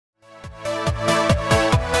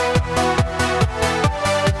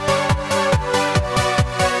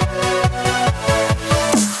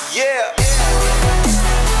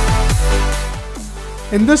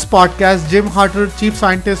In this podcast, Jim Harter, chief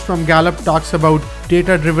scientist from Gallup, talks about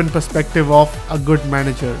data-driven perspective of a good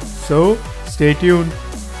manager. So, stay tuned.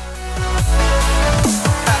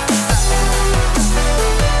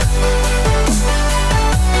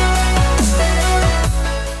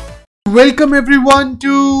 Welcome everyone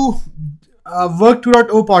to Work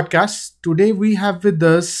 2.0 podcast. Today we have with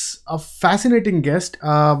us a fascinating guest,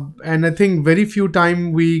 and I think very few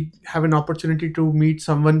time we have an opportunity to meet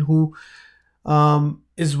someone who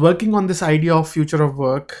is working on this idea of future of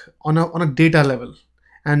work on a data level.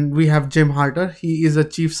 And we have Jim Harter. He is a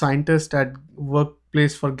chief scientist at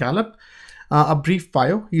Workplace for Gallup. A brief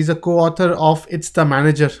bio. He's a co-author of "It's the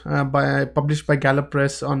Manager," published by Gallup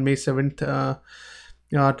Press on May 7th,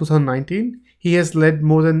 2019. He has led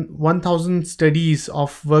more than 1,000 studies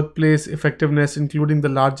of workplace effectiveness, including the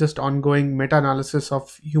largest ongoing meta-analysis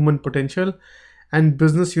of human potential and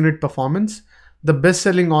business unit performance. The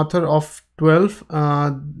best-selling author of 12,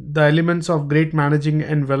 The Elements of Great Managing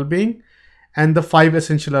and Well-Being, and The 5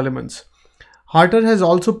 Essential Elements. Harter has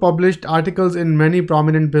also published articles in many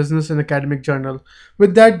prominent business and academic journals.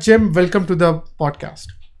 With that, Jim, welcome to the podcast.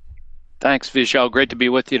 Thanks, Vishal. Great to be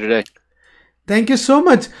with you today. Thank you so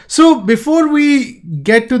much. So before we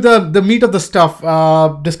get to the meat of the stuff,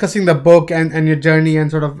 discussing the book and your journey and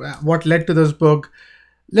sort of what led to this book,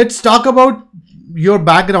 let's talk about your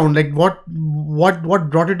background. Like what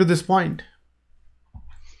brought you to this point?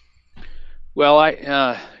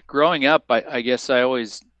 Well, growing up, I guess I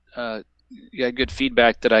always got good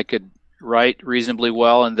feedback that I could write reasonably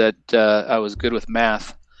well and that I was good with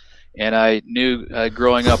math. And I knew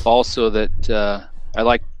growing up also that I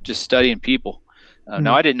liked just studying people.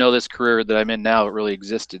 Now, I didn't know this career that I'm in now really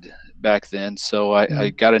existed back then. So I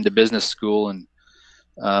got into business school and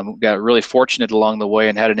got really fortunate along the way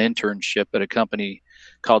and had an internship at a company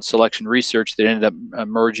called Selection Research that ended up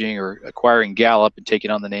merging or acquiring Gallup and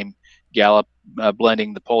taking on the name Gallup,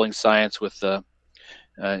 blending the polling science with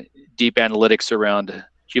deep analytics around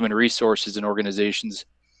human resources and organizations.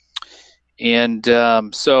 And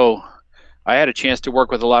so I had a chance to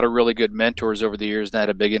work with a lot of really good mentors over the years, and that had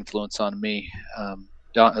a big influence on me.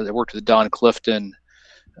 I worked with Don Clifton,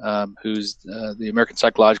 who's the American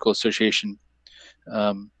Psychological Association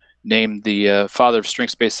named the father of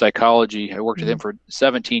strengths-based psychology. I worked with him for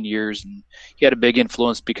 17 years, and he had a big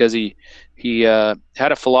influence because he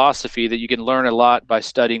had a philosophy that you can learn a lot by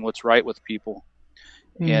studying what's right with people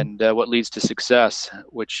and what leads to success,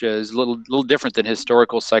 which is a little different than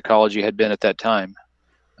historical psychology had been at that time.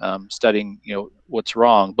 Studying, what's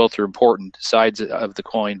wrong. Both are important sides of the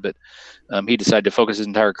coin, but he decided to focus his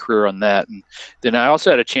entire career on that. And then I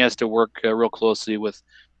also had a chance to work real closely with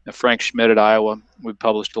Frank Schmidt at Iowa. We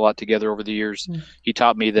published a lot together over the years. He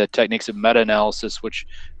taught me the techniques of meta-analysis, which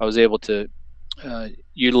I was able to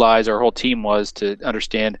utilize. Our whole team was to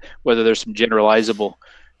understand whether there's some generalizable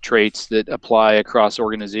traits that apply across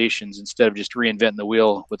organizations instead of just reinventing the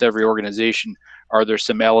wheel with every organization. Are there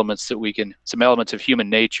some elements of human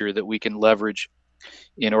nature that we can leverage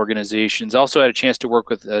in organizations? Also had a chance to work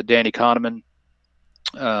with Danny Kahneman.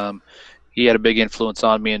 He had a big influence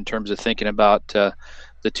on me in terms of thinking about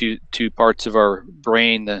the two parts of our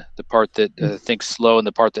brain, the part that thinks slow and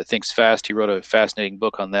the part that thinks fast. He wrote a fascinating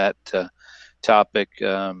book on that topic.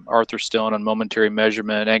 Arthur Stone on momentary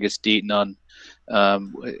measurement, Angus Deaton on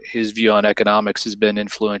his view on economics has been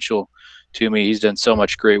influential to me. He's done so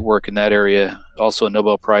much great work in that area. Also a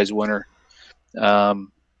Nobel Prize winner. A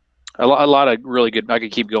lot of really good. I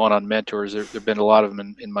could keep going on mentors. There've been a lot of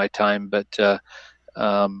them in my time, but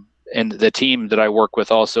and the team that I work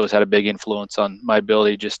with also has had a big influence on my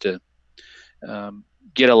ability just to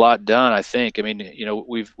get a lot done. I think. I mean,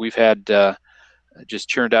 we've had just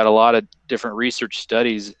churned out a lot of different research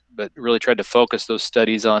studies, but really tried to focus those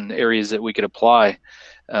studies on areas that we could apply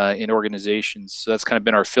in organizations. So that's kind of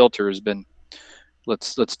been our filter. Has been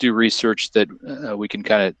let's do research that we can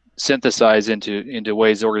kind of synthesize into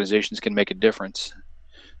ways organizations can make a difference.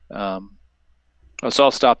 So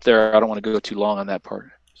I'll stop there. I don't want to go too long on that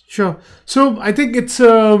part. Sure. So I think it's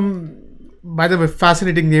by the way,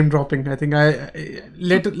 fascinating name dropping. I think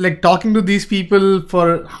like talking to these people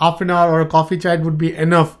for half an hour or a coffee chat would be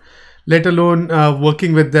enough, let alone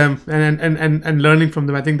working with them and learning from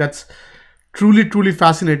them. I think that's truly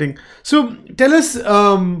fascinating. So tell us,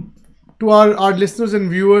 to our listeners and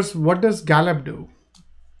viewers, what does Gallup do?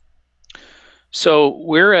 So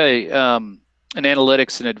we're an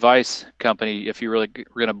analytics and advice company, if you really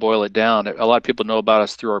are going to boil it down. A lot of people know about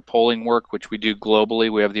us through our polling work, which we do globally.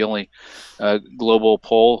 We have the only global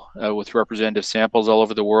poll with representative samples all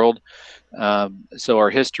over the world. So our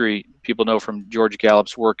history, people know from George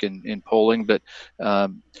Gallup's work in polling, but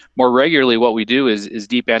more regularly, what we do is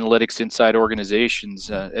deep analytics inside organizations,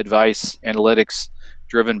 advice analytics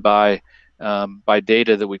driven by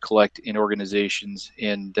data that we collect in organizations,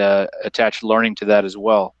 and attach learning to that as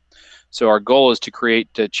well. So our goal is to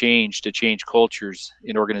create to change cultures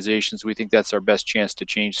in organizations. We think that's our best chance to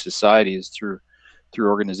change society is through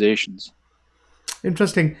organizations.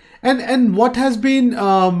 Interesting. And what has been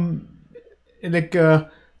like tell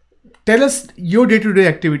us your day-to-day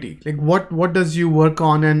activity, like what does you work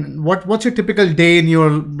on, and what's your typical day in your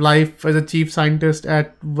life as a chief scientist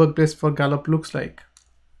at workplace for Gallup looks like?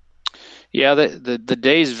 Yeah, the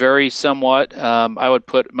days vary somewhat. I would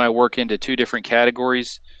put my work into two different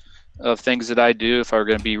categories of things that I do if I were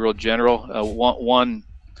going to be real general. One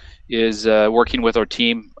is working with our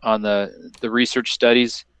team on the research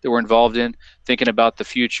studies that we're involved in, thinking about the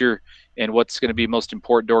future and what's going to be most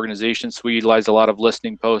important to organizations. So we utilize a lot of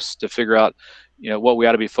listening posts to figure out, what we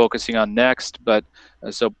ought to be focusing on next. But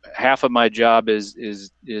so half of my job is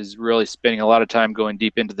really spending a lot of time going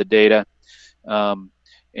deep into the data, um,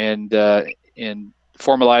 and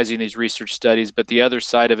formalizing these research studies. But the other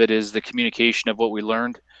side of it is the communication of what we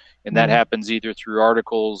learned, and that Mm, happens either through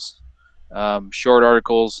articles, short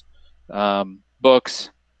articles,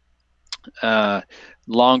 books, uh,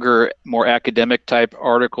 longer, more academic type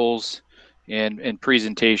articles, and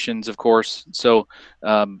presentations, of course. So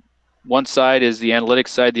one side is the analytics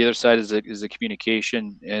side, the other side is the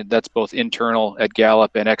communication, and that's both internal at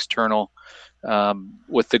Gallup and external,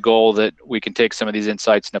 with the goal that we can take some of these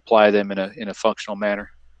insights and apply them in a functional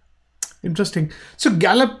manner. interesting. So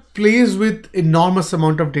Gallup plays with enormous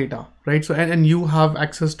amount of data, right? So and you have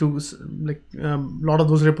access to like a lot of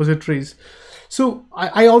those repositories. So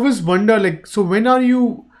I always wonder, like, so when are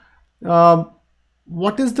you um,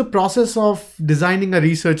 what is the process of designing a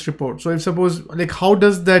research report? So if suppose, like, how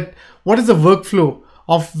does that, what is the workflow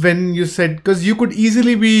of when you said, because you could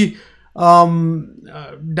easily be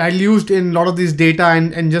diluged in a lot of these data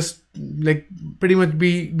and just like pretty much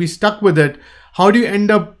be stuck with it. How do you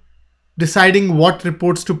end up deciding what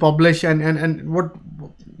reports to publish, and what,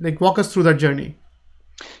 like, walk us through that journey?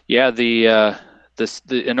 Yeah, the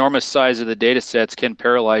enormous size of the data sets can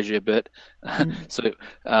paralyze you a bit. Mm, So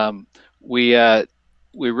um, we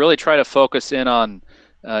we really try to focus in on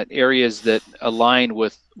areas that align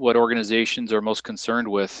with what organizations are most concerned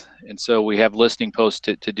with, and so we have listening posts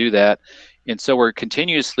to do that. And so we're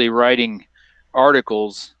continuously writing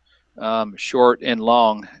articles, short and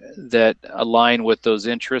long, that align with those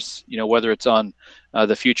interests. Whether it's on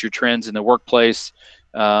the future trends in the workplace,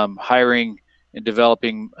 hiring and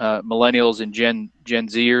developing millennials and Gen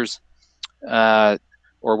Zers, uh,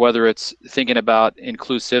 or whether it's thinking about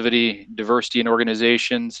inclusivity, diversity in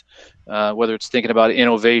organizations, whether it's thinking about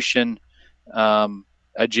innovation,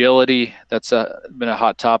 agility. That's been a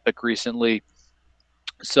hot topic recently.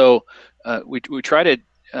 So we try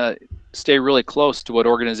to stay really close to what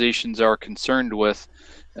organizations are concerned with,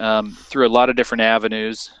 through a lot of different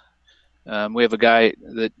avenues. We have a guy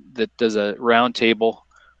that does a roundtable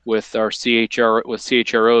with our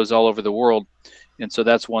CHROs all over the world, and so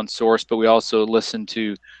that's one source. But we also listen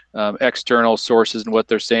to external sources and what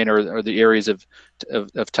they're saying are the areas of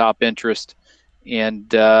top interest.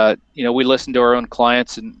 And we listen to our own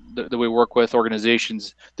clients and that we work with,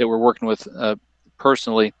 organizations that we're working with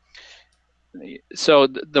personally. So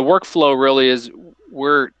the workflow really is,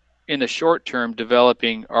 we're in the short term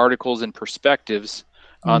developing articles and perspectives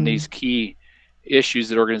on mm, these key issues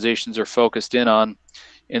that organizations are focused in on.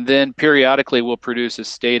 And then periodically we'll produce a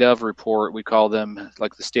state of report. We call them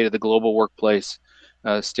like the state of the global workplace,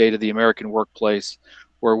 state of the American workplace,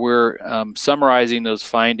 where we're summarizing those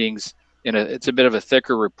findings it's a bit of a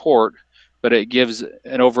thicker report, but it gives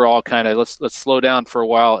an overall kind of, let's slow down for a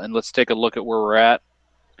while and let's take a look at where we're at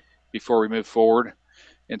before we move forward.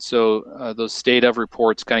 And so those state of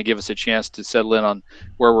reports kind of give us a chance to settle in on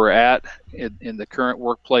where we're at in the current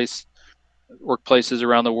workplaces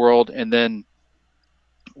around the world, and then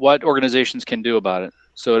what organizations can do about it.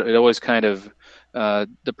 So it always kind of,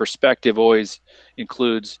 the perspective always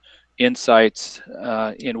includes insights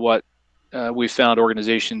in what we found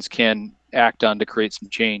organizations can act on to create some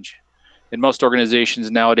change. And most organizations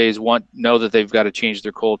nowadays know that they've got to change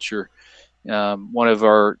their culture. One of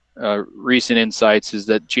our recent insights is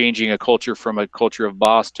that changing a culture from a culture of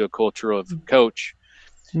boss to a culture of coach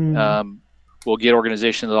mm, um, will get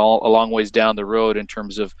organizations a long ways down the road in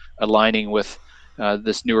terms of aligning with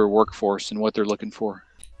this newer workforce and what they're looking for.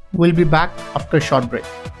 We'll be back after a short break.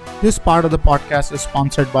 This part of the podcast is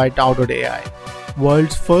sponsored by Dow.ai,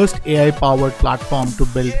 world's first AI-powered platform to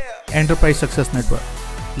build enterprise success network.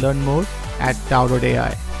 Learn more at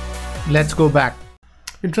Dow.ai. Let's go back.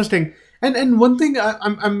 Interesting. And one thing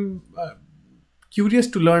I'm curious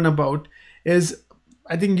to learn about is,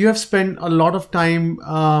 I think you have spent a lot of time,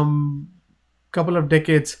 couple of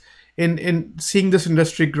decades, in seeing this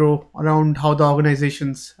industry grow around how the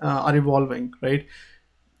organizations are evolving, right?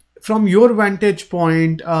 From your vantage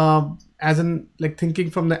point, as in like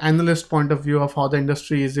thinking from the analyst point of view of how the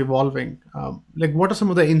industry is evolving, like what are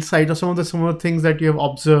some of the insight or some of the things that you have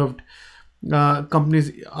observed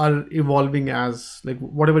companies are evolving as, like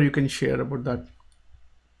whatever you can share about that?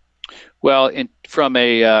 Well, in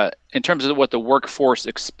terms of what the workforce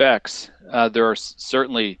expects, there are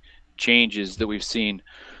certainly changes that we've seen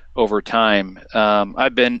over time.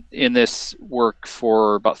 I've been in this work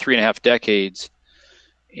for about 3.5 decades,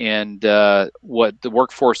 and what the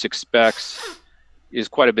workforce expects is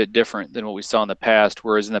quite a bit different than what we saw in the past.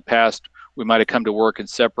 Whereas in the past, we might have come to work and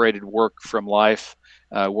separated work from life.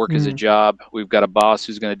 Work is a job. We've got a boss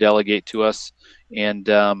who's going to delegate to us and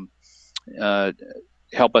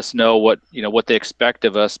help us know what they expect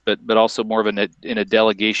of us, but also more of in a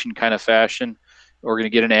delegation kind of fashion. We're going to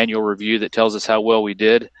get an annual review that tells us how well we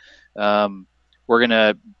did. We're going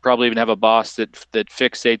to probably even have a boss that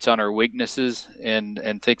fixates on our weaknesses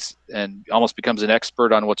and thinks and almost becomes an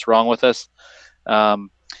expert on what's wrong with us. So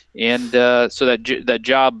that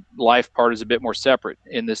job life part is a bit more separate.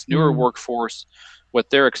 In this newer workforce, what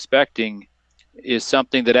they're expecting is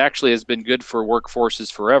something that actually has been good for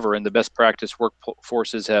workforces forever, and the best practice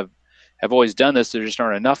workforces have always done this. There just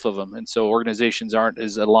aren't enough of them, and so organizations aren't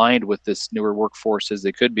as aligned with this newer workforce as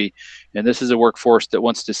they could be. And this is a workforce that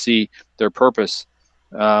wants to see their purpose.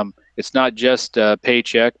 It's not just a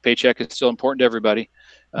paycheck. Paycheck is still important to everybody,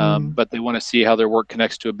 but they want to see how their work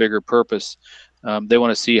connects to a bigger purpose. They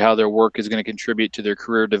want to see how their work is going to contribute to their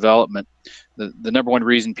career development. The number one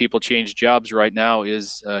reason people change jobs right now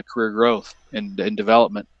is career growth and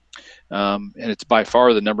development, and it's by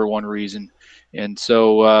far the number one reason. And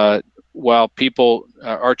so while people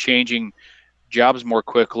are changing jobs more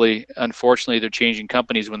quickly, unfortunately, they're changing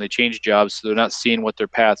companies when they change jobs, so they're not seeing what their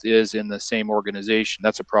path is in the same organization.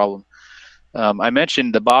 That's a problem. I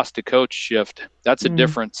mentioned the boss to coach shift. That's a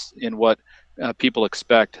difference in what people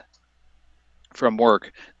expect from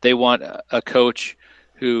work. They want a coach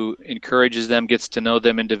who encourages them, gets to know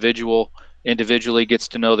them individually, gets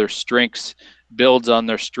to know their strengths, builds on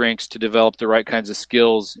their strengths to develop the right kinds of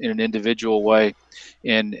skills in an individual way,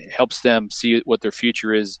 and helps them see what their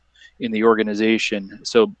future is in the organization.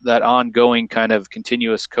 So that ongoing kind of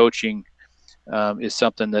continuous coaching is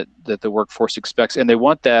something that the workforce expects, and they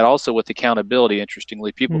want that also with accountability.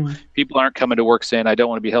 Interestingly, people aren't coming to work saying, "I don't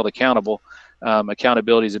want to be held accountable."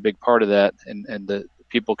 Accountability is a big part of that, and the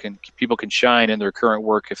people can shine in their current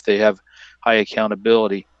work if they have high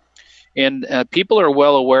accountability. And people are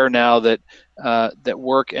well aware now that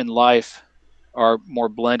work and life are more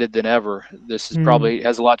blended than ever. This is probably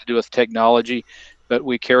has a lot to do with technology, but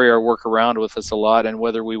we carry our work around with us a lot, and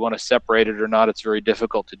whether we want to separate it or not, it's very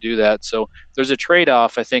difficult to do that. So there's a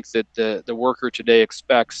trade-off, I think, that the worker today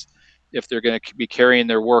expects if they're going to be carrying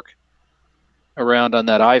their work around on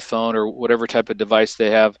that iPhone or whatever type of device they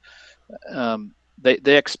have.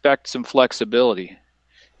 They expect some flexibility,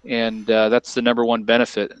 and that's the number one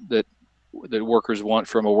benefit that workers want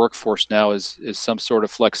from a workforce now is some sort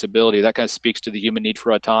of flexibility. That kind of speaks to the human need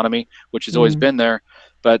for autonomy, which has always been there,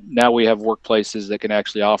 but now we have workplaces that can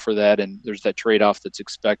actually offer that, and there's that trade-off that's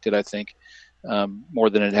expected, I think, more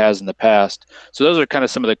than it has in the past. So those are kind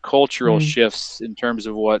of some of the cultural shifts in terms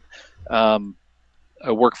of what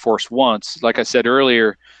a workforce wants. Like I said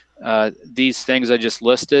earlier, these things I just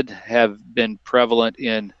listed have been prevalent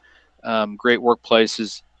in great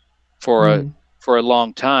workplaces for a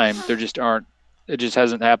long time. There just aren't. It just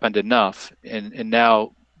hasn't happened enough, and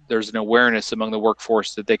now there's an awareness among the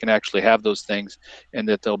workforce that they can actually have those things and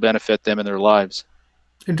that they'll benefit them in their lives.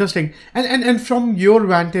 Interesting. And from your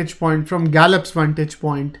vantage point, from Gallup's vantage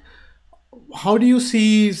point, how do you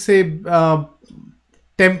see, say,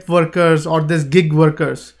 temp workers or this gig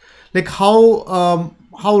workers? Like how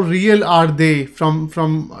real are they from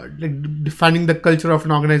like defining the culture of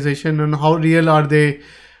an organization, and how real are they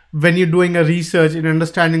when you're doing a research in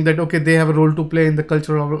understanding that, okay, they have a role to play in the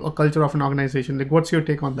culture of an organization? Like, what's your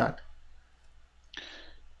take on that?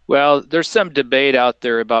 Well, there's some debate out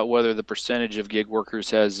there about whether the percentage of gig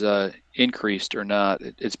workers has increased or not.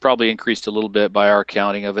 It's probably increased a little bit by our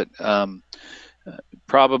counting of it.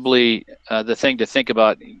 Probably the thing to think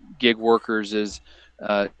about, gig workers is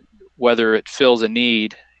whether it fills a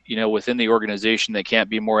need, within the organization that can't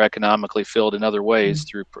be more economically filled in other ways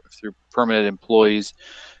through permanent employees.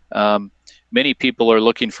 Many people are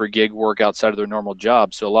looking for gig work outside of their normal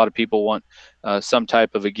job, so a lot of people want some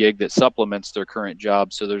type of a gig that supplements their current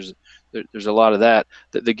job. So there's a lot of that.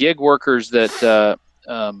 The gig workers that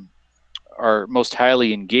are most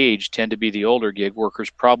highly engaged tend to be the older gig workers.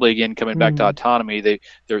 Probably, again, coming back to autonomy,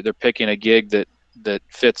 they're picking a gig that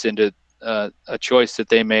fits into a choice that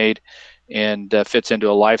they made and fits into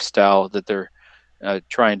a lifestyle that they're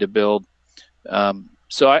trying to build.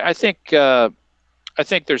 So I think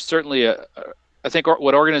there's certainly I think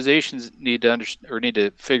what organizations need to understand or need to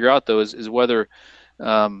figure out, though, is whether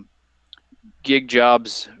gig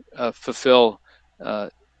jobs fulfill, and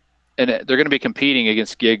they're going to be competing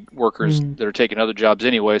against gig workers that are taking other jobs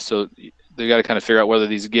anyway. So they got to kind of figure out whether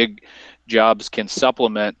these gig jobs can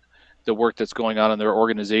supplement the work that's going on in their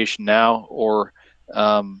organization now, or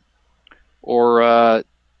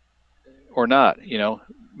not.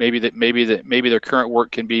 Maybe their current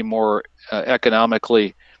work can be more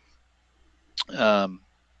economically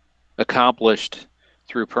accomplished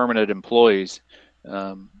through permanent employees.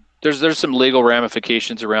 There's some legal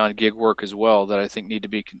ramifications around gig work as well that I think need to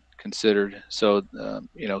be considered. So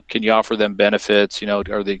can you offer them benefits?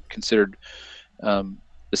 Are they considered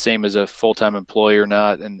the same as a full-time employee or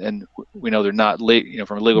not? And we know they're not.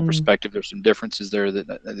 From a legal perspective, there's some differences there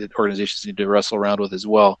that organizations need to wrestle around with as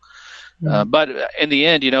well. But in the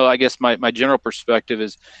end, I guess my general perspective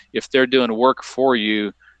is, if they're doing work for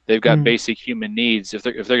you, they've got basic human needs. If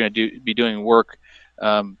they're going to be doing work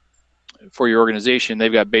for your organization,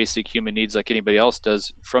 they've got basic human needs like anybody else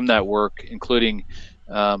does from that work, including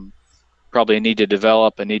probably a need to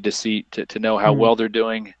develop, a need to see to know how well they're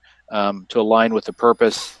doing, to align with the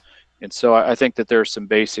purpose. And so I think that there are some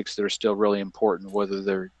basics that are still really important, whether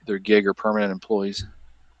they're gig or permanent employees.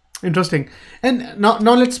 Interesting. And now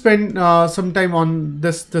let's spend some time on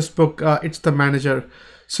this book. It's the Manager.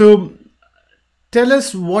 So tell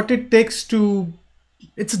us what it takes to.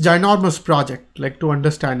 It's a ginormous project, like, to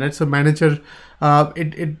understand. It's a Manager.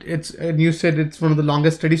 It's and you said it's one of the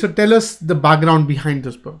longest studies. So tell us the background behind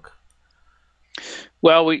this book.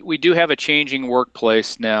 Well, we do have a changing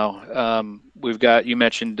workplace now. We've got, you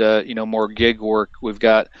mentioned, more gig work. We've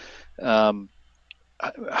got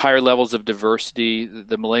higher levels of diversity.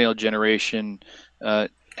 The millennial generation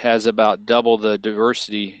has about double the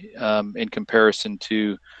diversity in comparison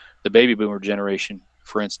to the baby boomer generation,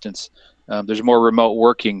 for instance. There's more remote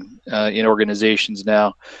working in organizations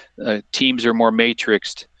now. Teams are more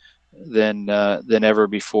matrixed than ever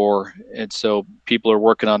before, and so people are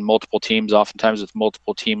working on multiple teams, oftentimes with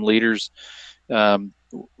multiple team leaders.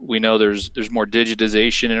 We know there's more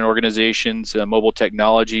digitization in organizations. Mobile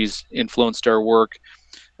technologies influenced our work.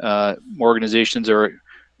 More organizations are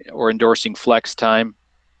endorsing flex time.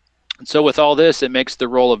 And so with all this, it makes the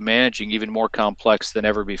role of managing even more complex than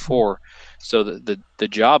ever before. So the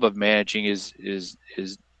job of managing is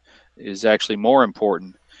actually more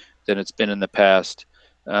important than it's been in the past.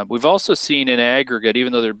 We've also seen in aggregate,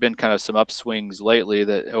 even though there have been kind of some upswings lately,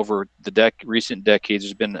 that over the recent decades,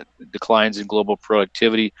 there's been declines in global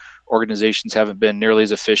productivity. Organizations haven't been nearly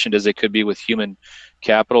as efficient as they could be with human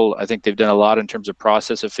capital. I think they've done a lot in terms of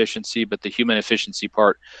process efficiency, but the human efficiency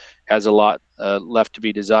part has a lot left to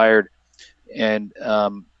be desired. And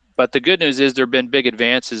but the good news is there have been big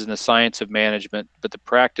advances in the science of management, but the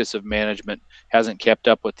practice of management hasn't kept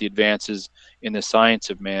up with the advances in the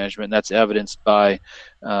science of management. And that's evidenced by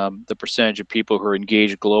the percentage of people who are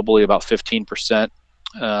engaged globally. About 15%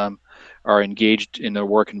 are engaged in their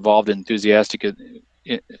work, involved, enthusiastic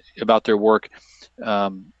about their work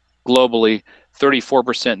globally.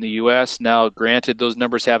 34% in the U.S. Now, granted, those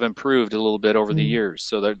numbers have improved a little bit over the years,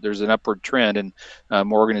 so there's an upward trend, and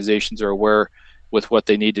more organizations are aware with what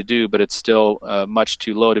they need to do, but it's still much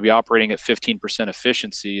too low. To be operating at 15%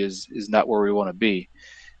 efficiency is not where we want to be.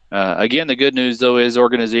 Again, the good news, though, is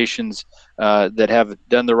organizations that have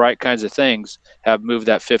done the right kinds of things have moved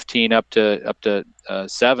that 15 up to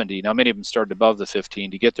 70. Now, many of them started above the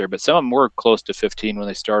 15 to get there, but some of them were close to 15 when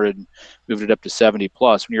they started and moved it up to 70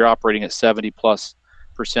 plus. When you're operating at 70 plus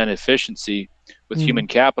 % efficiency with human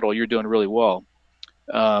capital, you're doing really well.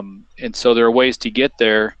 And so there are ways to get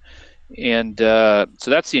there. And so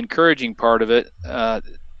that's the encouraging part of it.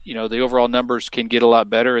 The overall numbers can get a lot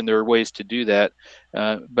better, and there are ways to do that.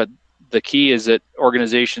 But the key is that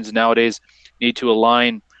organizations nowadays need to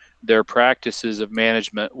align their practices of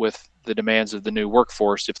management with the demands of the new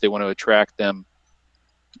workforce if they want to attract them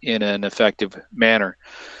in an effective manner.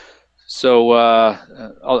 So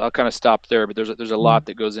I'll kind of stop there, but there's a lot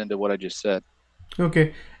that goes into what I just said.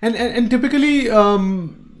 Okay. And typically,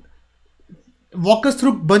 walk us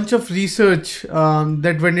through a bunch of research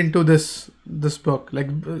that went into this book. Like,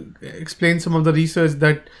 explain some of the research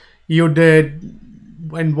that you did,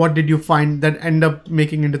 and what did you find that end up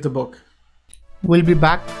making into the book. We'll be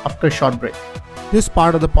back after a short break. This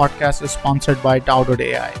part of the podcast is sponsored by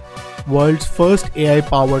Tao.ai, world's first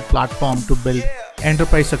AI-powered platform to build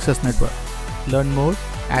enterprise success network. Learn more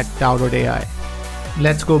at Tao.ai.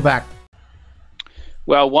 Let's go back.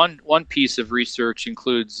 Well, one piece of research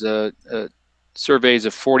includes surveys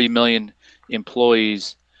of 40 million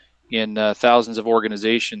employees in thousands of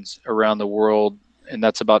organizations around the world, and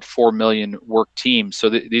that's about 4 million work teams. So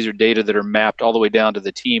these are data that are mapped all the way down to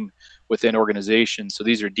the team within organizations. So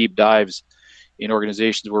these are deep dives in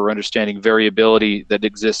organizations where we're understanding variability that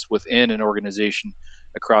exists within an organization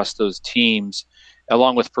across those teams,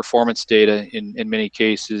 along with performance data. In many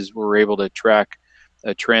cases, we're able to track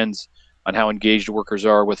trends on how engaged workers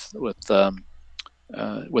are with the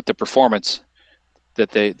performance that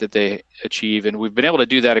they achieve, and we've been able to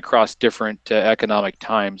do that across different economic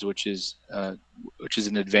times, which is an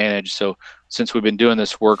advantage. So since we've been doing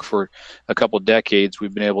this work for a couple of decades,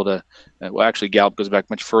 we've been able to. Well, actually, Gallup goes back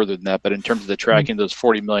much further than that, but in terms of the tracking of those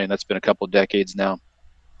 40 million, that's been a couple of decades now.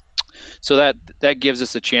 So that gives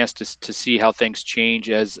us a chance to see how things change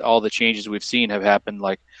as all the changes we've seen have happened,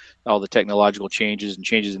 like all the technological changes and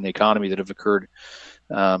changes in the economy that have occurred.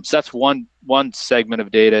 So that's one segment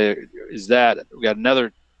of data. Is that we got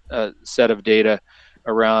another set of data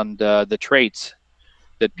around the traits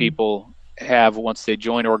that people have once they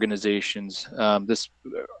join organizations. This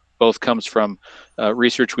both comes from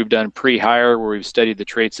research we've done pre-hire, where we've studied the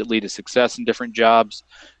traits that lead to success in different jobs,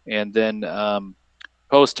 and then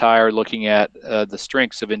post-hire, looking at the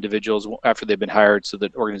strengths of individuals after they've been hired, so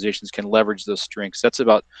that organizations can leverage those strengths. That's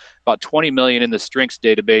about 20 million in the strengths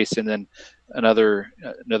database, and then another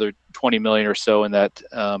 20 million or so in that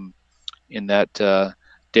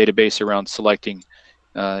database around selecting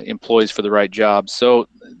employees for the right jobs. So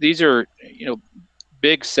these are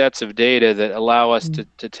big sets of data that allow us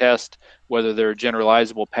to test whether there are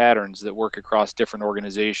generalizable patterns that work across different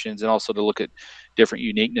organizations, and also to look at different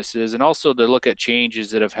uniquenesses, and also to look at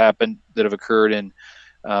changes that have happened, that have occurred in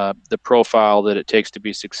the profile that it takes to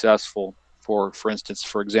be successful for instance,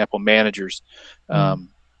 for example, managers.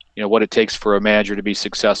 What it takes for a manager to be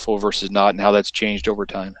successful versus not, and how that's changed over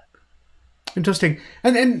time. Interesting.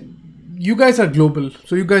 And you guys are global,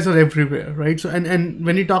 so you guys are everywhere, right? So and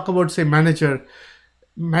when you talk about, say, manager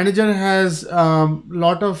has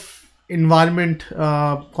lot of environment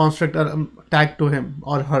construct tagged to him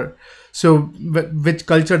or her. So which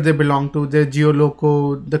culture they belong to, their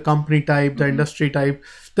geoloco, the company type, the industry type.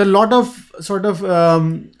 There are a lot of sort of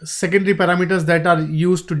secondary parameters that are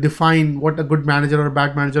used to define what a good manager or a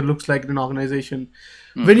bad manager looks like in an organization.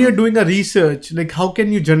 When you're doing a research, like, how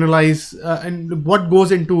can you generalize and what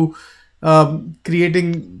goes into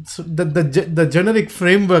creating the generic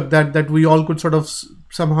framework that we all could sort of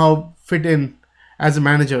somehow fit in as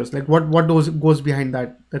managers? Like, what goes behind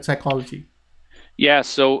that psychology? Yeah,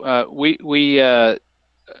 so we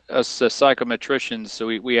as psychometricians, so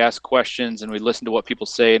we ask questions and we listen to what people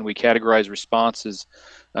say, and we categorize responses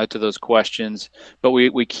to those questions. But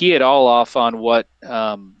we key it all off on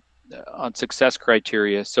on success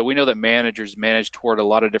criteria. So we know that managers manage toward a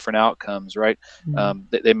lot of different outcomes, right?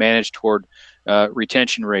 They manage toward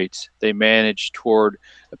retention rates. They manage toward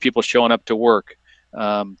people showing up to work.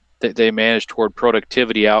 They manage toward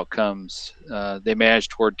productivity outcomes. They manage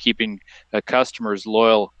toward keeping customers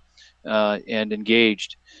loyal and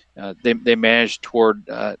engaged. They manage toward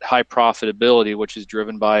high profitability, which is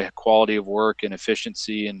driven by quality of work and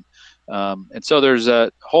efficiency, and so there's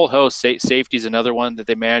a whole host. Safety is another one that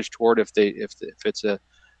they manage toward if it's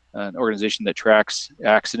an organization that tracks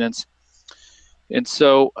accidents, and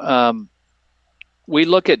so we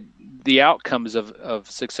look at the outcomes of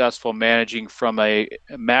successful managing from a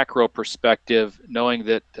macro perspective, knowing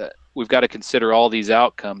that we've got to consider all these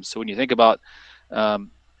outcomes. So when you think about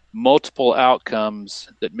multiple outcomes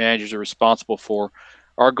that managers are responsible for,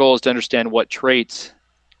 our goal is to understand what traits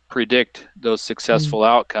predict those successful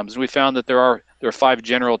outcomes. And we found that there are 5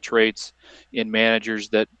 general traits in managers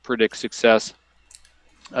that predict success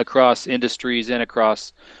across industries and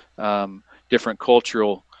across different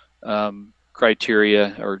cultural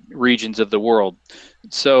criteria or regions of the world.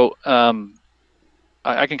 So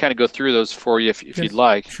I can kind of go through those for you if you'd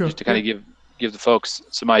like, sure, just to kind of give the folks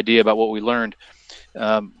some idea about what we learned.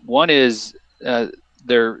 One is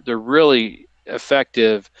they're really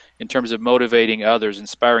effective in terms of motivating others,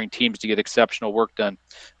 inspiring teams to get exceptional work done.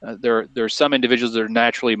 There are some individuals that are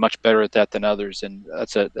naturally much better at that than others, and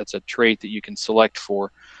that's a trait that you can select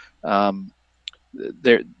for. Um,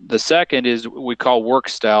 the second is what we call work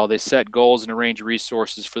style. They set goals and arrange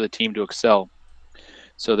resources for the team to excel.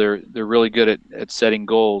 So they're really good at setting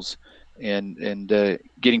goals and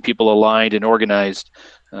getting people aligned and organized.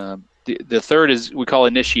 The third is we call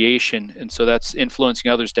initiation, and so that's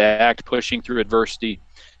influencing others to act, pushing through adversity.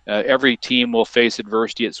 Every team will face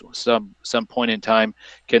adversity at some point in time.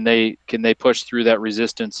 Can they push through that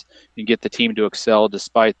resistance and get the team to excel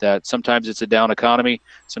despite that? Sometimes it's a down economy.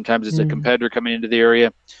 Sometimes it's a competitor coming into the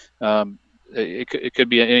area. It could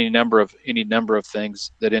be any number of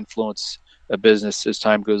things that influence a business as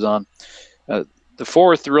time goes on. The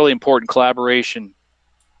fourth, really important, collaboration.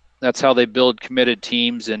 That's how they build committed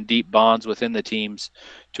teams and deep bonds within the teams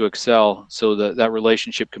to excel. So that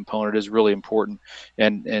relationship component is really important,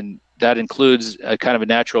 and that includes a kind of a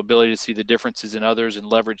natural ability to see the differences in others and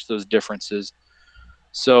leverage those differences.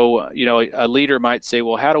 So a leader might say,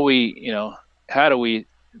 well, how do we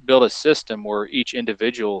build a system where each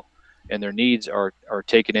individual and their needs are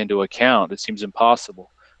taken into account? It seems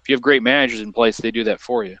impossible. If you have great managers in place, they do that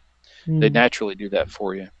for you. They naturally do that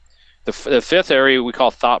for you. The fifth area we call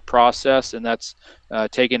thought process, and that's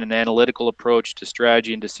taking an analytical approach to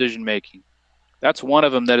strategy and decision making. That's one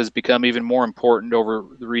of them that has become even more important over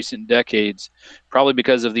the recent decades, probably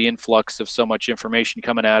because of the influx of so much information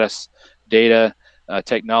coming at us, data,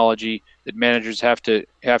 technology, that managers have to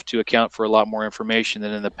account for a lot more information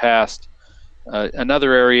than in the past.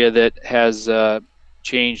 Another area that has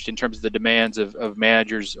changed in terms of the demands of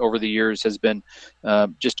managers over the years has been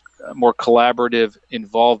just more collaborative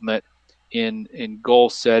involvement in goal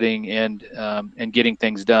setting and getting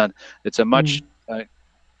things done. It's a much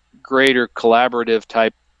greater collaborative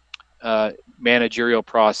type managerial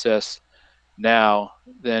process now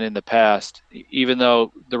than in the past, even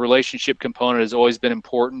though the relationship component has always been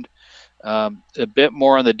important. A bit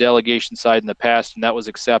more on the delegation side in the past, and that was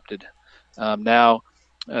accepted. Now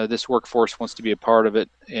this workforce wants to be a part of it,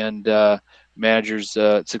 and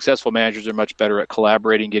successful managers are much better at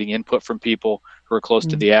collaborating, getting input from people who are close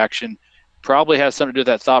to the action. Probably has something to do with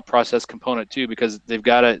that thought process component too, because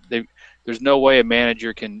there's no way a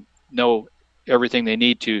manager can know everything they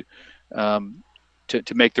need to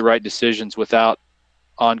make the right decisions without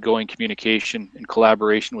ongoing communication and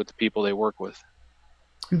collaboration with the people they work with.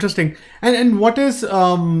 Interesting. And what is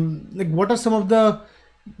what are some of the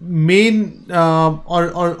main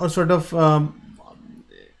or sort of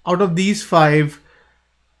out of these five,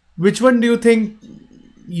 which one do you think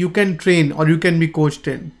you can train or you can be coached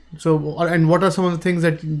in? So, and what are some of the things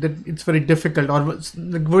that it's very difficult, or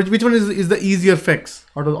which one is the easier fix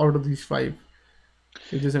out of these five?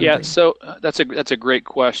 Yeah, so that's a great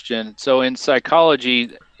question. So in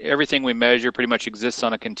psychology, everything we measure pretty much exists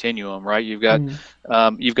on a continuum, right? You've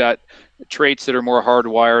got traits that are more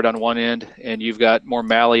hardwired on one end, and you've got more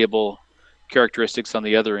malleable characteristics on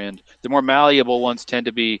the other end. The more malleable ones tend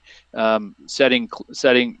to be setting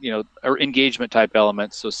or engagement type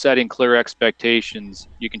elements. So setting clear expectations,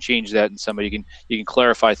 you can change that in somebody. You can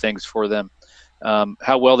clarify things for them.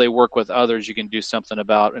 How well they work with others, you can do something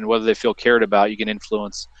about, and whether they feel cared about, you can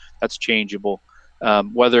influence. That's changeable.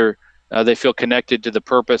 Whether they feel connected to the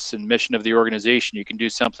purpose and mission of the organization, you can do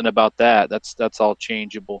something about that. That's all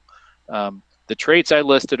changeable. The traits I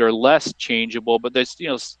listed are less changeable, but there's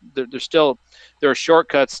there are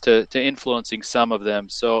shortcuts to influencing some of them.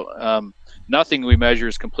 So nothing we measure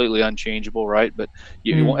is completely unchangeable, right? But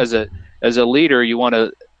as a leader, you want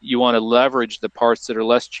to leverage the parts that are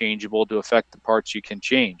less changeable to affect the parts you can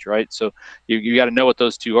change, right? So you got to know what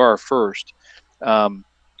those two are first.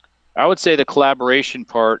 I would say the collaboration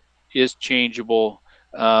part is changeable,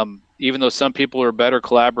 even though some people are better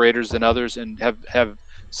collaborators than others and have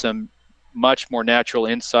some much more natural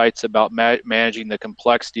insights about managing the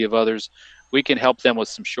complexity of others. We can help them with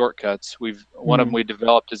some shortcuts. One of them we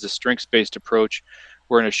developed is a strengths-based approach,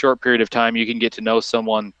 where in a short period of time you can get to know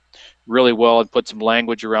someone really well and put some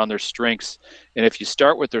language around their strengths. And if you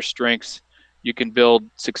start with their strengths, you can build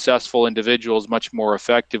successful individuals much more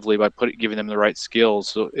effectively by giving them the right skills.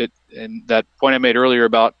 So and that point I made earlier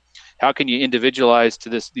about how can you individualize to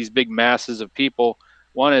these big masses of people.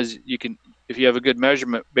 One is if you have a good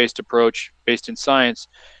measurement-based approach based in science,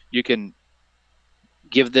 you can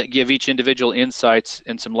give each individual insights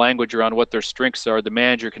and some language around what their strengths are. The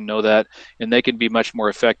manager can know that, and they can be much more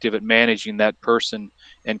effective at managing that person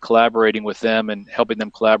and collaborating with them and helping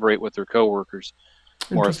them collaborate with their coworkers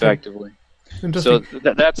more effectively. So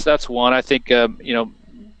that's one. I think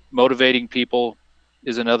motivating people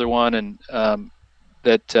is another one, and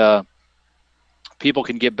that people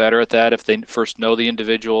can get better at that if they first know the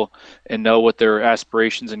individual and know what their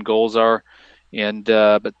aspirations and goals are. And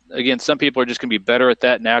but again, some people are just going to be better at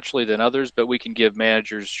that naturally than others, but we can give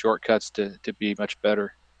managers shortcuts to be much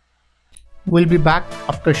better. We'll be back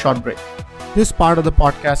after a short break. This part of the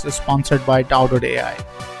podcast is sponsored by Tao.ai,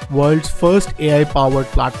 world's first AI-powered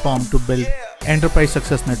platform to build enterprise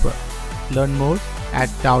success network. Learn more at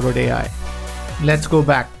Tao.ai. Let's go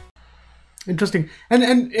back. Interesting.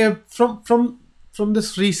 And from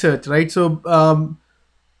this research, right? So,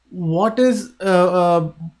 what is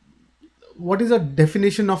what is a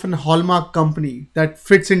definition of an hallmark company that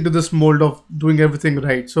fits into this mold of doing everything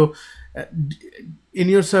right? So, in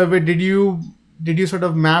your survey, did you sort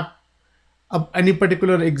of map up any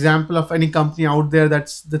particular example of any company out there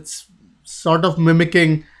that's sort of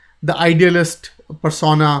mimicking the idealist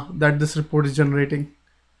persona that this report is generating?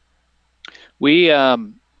 We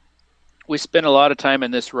spend a lot of time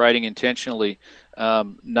in this writing intentionally,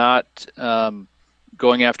 not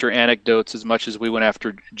going after anecdotes as much as we went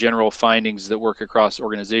after general findings that work across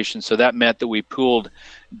organizations. So that meant that we pooled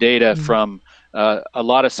data from a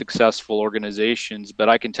lot of successful organizations, but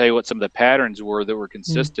I can tell you what some of the patterns were that were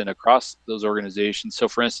consistent across those organizations. So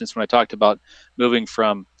for instance, when I talked about moving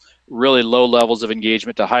from really low levels of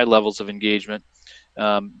engagement to high levels of engagement,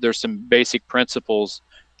 there's some basic principles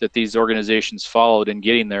that these organizations followed in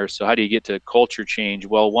getting there. So how do you get to culture change?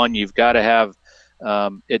 Well, one, you've got to have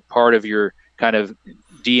it part of your kind of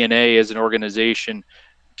DNA as an organization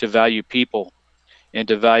to value people and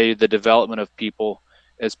to value the development of people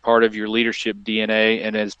as part of your leadership DNA,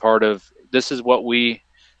 and as part of, this is what we,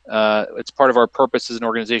 it's part of our purpose as an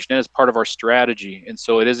organization, and it's part of our strategy. And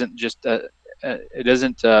so it isn't just a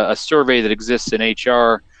survey that exists in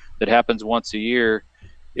HR that happens once a year.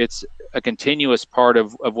 It's a continuous part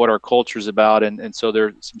of what our culture is about. And so there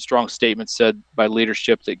are some strong statements said by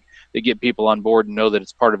leadership that get people on board and know that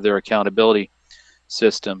it's part of their accountability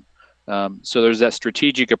system. So there's that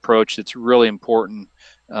strategic approach that's really important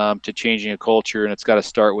to changing a culture, and it's got to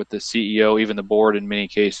start with the CEO, even the board in many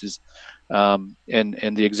cases, and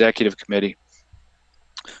the executive committee.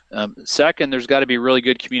 Second, there's got to be really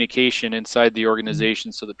good communication inside the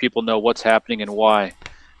organization so that people know what's happening and why.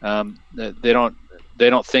 They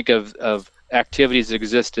don't think of activities that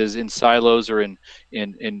exist as in silos or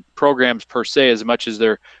in programs per se, as much as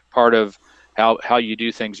they're part of how you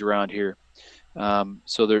do things around here.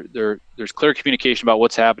 So there's clear communication about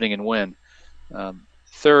what's happening and when.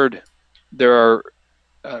 Third, there are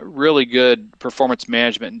really good performance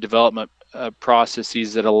management and development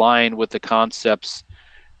processes that align with the concepts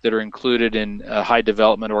that are included in a high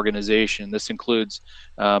development organization. This includes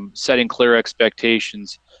setting clear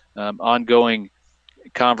expectations, ongoing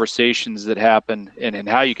conversations that happen, and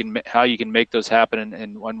how you can make those happen,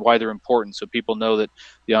 and why they're important, so people know that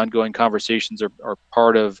the ongoing conversations are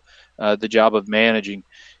part of the job of managing.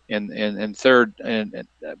 And third, and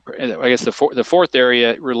I guess the fourth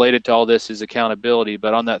area related to all this is accountability.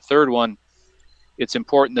 But on that third one, it's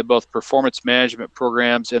important that both performance management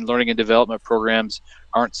programs and learning and development programs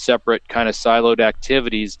aren't separate kind of siloed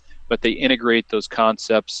activities, but they integrate those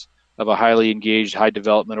concepts of a highly engaged, high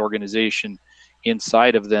development organization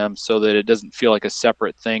inside of them, so that it doesn't feel like a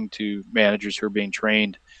separate thing to managers who are being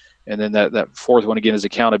trained. And then that fourth one again is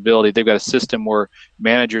accountability. They've got a system where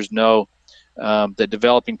managers know that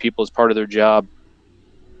developing people is part of their job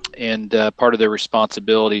and part of their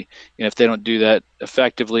responsibility. And if they don't do that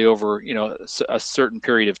effectively over a certain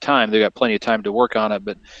period of time, they've got plenty of time to work on it.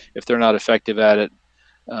 But if they're not effective at it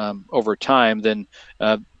over time, then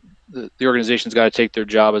the organization's got to take their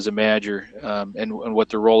job as a manager and what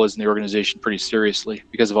their role is in the organization pretty seriously,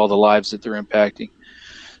 because of all the lives that they're impacting.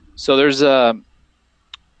 So there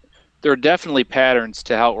are definitely patterns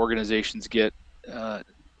to how organizations get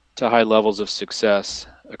to high levels of success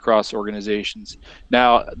across organizations.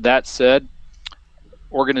 Now, that said,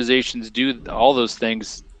 organizations do all those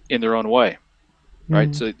things in their own way,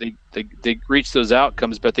 right? So they reach those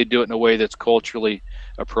outcomes, but they do it in a way that's culturally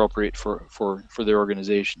appropriate for their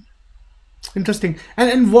organization. Interesting.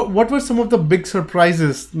 And what were some of the big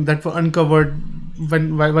surprises that were uncovered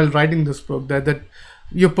while writing this book? That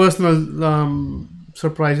your personal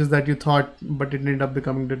surprises that you thought, but it ended up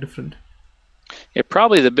becoming different. Yeah,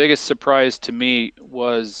 probably the biggest surprise to me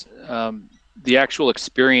was the actual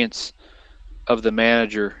experience of the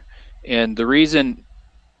manager. And the reason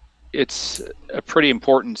it's a pretty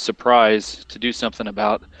important surprise to do something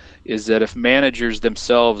about is that if managers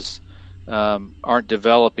themselves aren't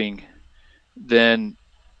developing, then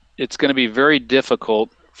it's going to be very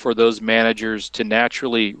difficult for those managers to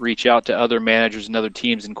naturally reach out to other managers and other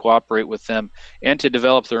teams and cooperate with them, and to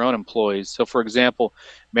develop their own employees. So, for example,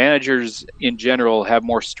 managers in general have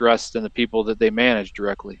more stress than the people that they manage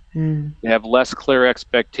directly. They have less clear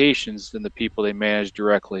expectations than the people they manage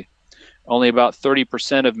directly. Only about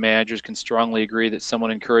 30% of managers can strongly agree that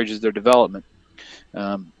someone encourages their development.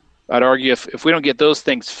 I'd argue if we don't get those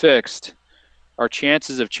things fixed, our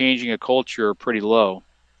chances of changing a culture are pretty low.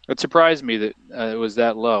 It surprised me that it was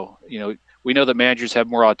that low. We know that managers have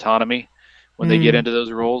more autonomy when they get into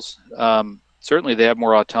those roles. Certainly, they have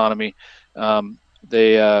more autonomy. But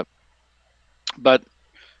if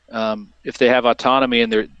they have autonomy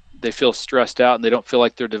and they feel stressed out and they don't feel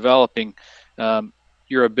like they're developing,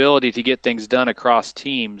 your ability to get things done across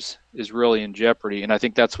teams is really in jeopardy. And I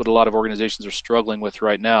think that's what a lot of organizations are struggling with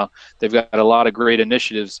right now. They've got a lot of great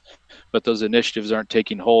initiatives, but those initiatives aren't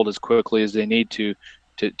taking hold as quickly as they need to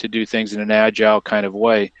do things in an agile kind of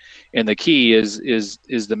way. And the key is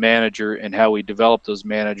the manager, and how we develop those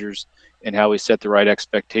managers and how we set the right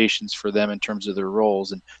expectations for them in terms of their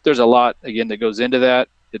roles. And there's a lot, again, that goes into that.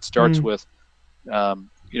 It starts with,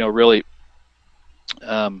 really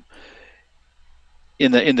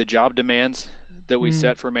in the job demands that we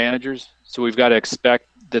set for managers. So we've got to expect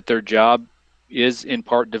that their job is in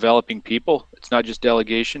part developing people. It's not just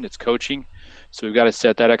delegation, it's coaching. So we've got to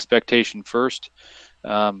set that expectation first.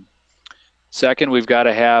 Second, we've got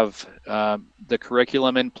to have the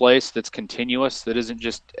curriculum in place that's continuous, that isn't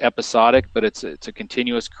just episodic, but it's a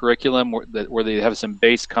continuous curriculum where they have some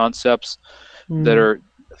base concepts that are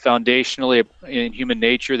foundationally in human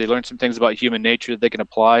nature. They learn some things about human nature that they can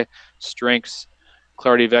apply: strengths,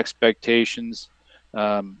 clarity of expectations,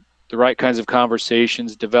 the right kinds of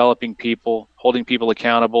conversations, developing people, holding people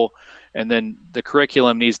accountable. And then the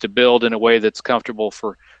curriculum needs to build in a way that's comfortable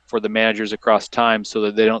for the managers across time, so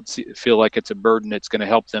that they don't feel like it's a burden. It's going to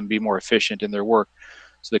help them be more efficient in their work.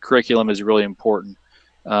 So the curriculum is really important.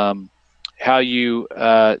 How you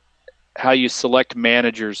select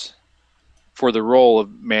managers for the role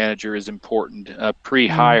of manager is important.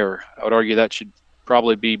 Pre-hire, I would argue that should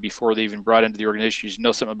probably be before they even brought into the organization. You should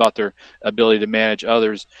know something about their ability to manage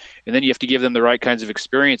others. And then you have to give them the right kinds of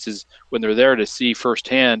experiences when they're there to see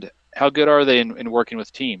firsthand how good are they in working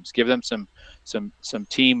with teams. Give them some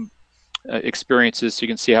team experiences so you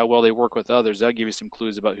can see how well they work with others. That'll give you some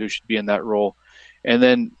clues about who should be in that role. And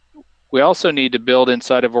then we also need to build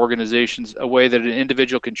inside of organizations a way that an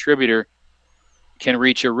individual contributor can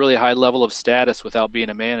reach a really high level of status without being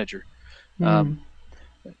a manager.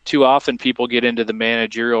 Too often people get into the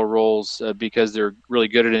managerial roles because they're really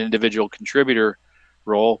good at an individual contributor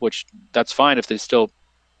role, which that's fine if they still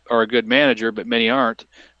are a good manager, but many aren't.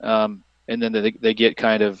 And then they get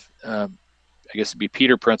kind of, I guess it'd be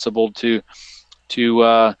Peter principled to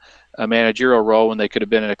a managerial role when they could have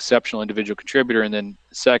been an exceptional individual contributor. And then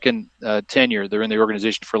second, tenure, they're in the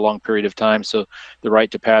organization for a long period of time, so the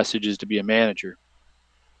rite to passage is to be a manager.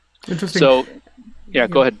 Interesting. So, yeah,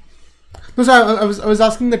 go ahead. No, so I was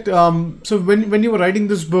asking that. So when you were writing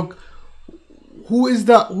this book, who is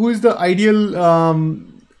the ideal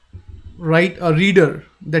reader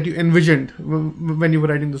that you envisioned when you were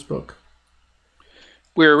writing this book?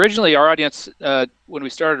 Our audience when we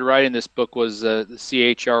started writing this book was the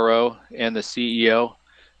CHRO and the CEO,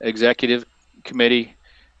 executive committee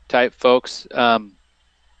type folks.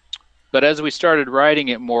 But as we started writing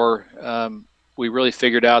it more, we really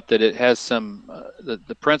figured out that it has some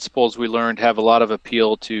the principles we learned have a lot of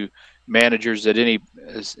appeal to managers at any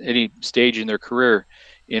stage in their career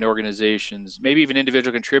in organizations. Maybe even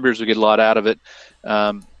individual contributors would get a lot out of it,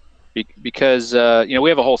 because we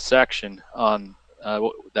have a whole section on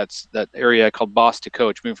that area called boss to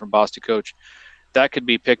coach, moving from boss to coach. That could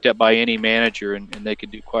be picked up by any manager, and they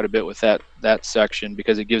could do quite a bit with that section,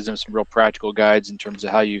 because it gives them some real practical guides in terms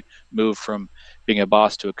of how you move from being a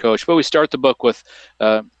boss to a coach. But we start the book with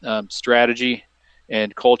strategy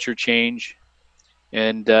and culture change,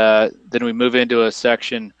 and then we move into a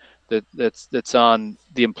section that's on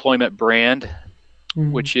the employment brand,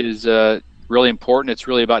 which is really important. It's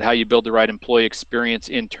really about how you build the right employee experience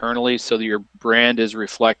internally so that your brand is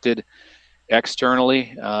reflected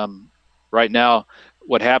externally. Right now,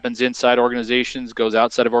 what happens inside organizations goes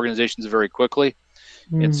outside of organizations very quickly.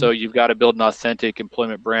 And so you've got to build an authentic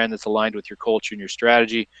employment brand that's aligned with your culture and your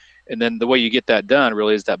strategy. And then the way you get that done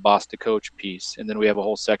really is that boss to coach piece. And then we have a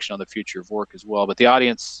whole section on the future of work as well. But the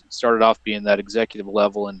audience started off being that executive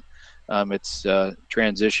level, and it's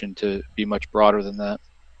transitioned to be much broader than that.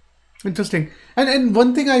 Interesting. And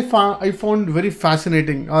one thing I found very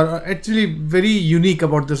fascinating, or actually very unique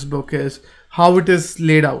about this book, is how it is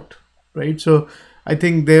laid out, right? So I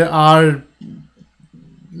think there are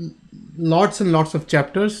lots and lots of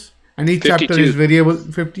chapters, and each chapter is 52. variable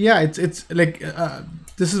 50. Yeah, it's like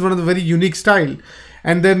this is one of the very unique style.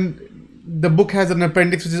 And then the book has an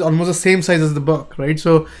appendix which is almost the same size as the book, right?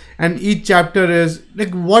 So, and each chapter is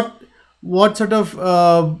like, what sort of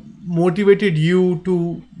motivated you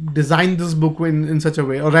to design this book in such a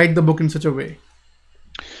way, or write the book in such a way?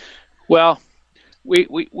 Well,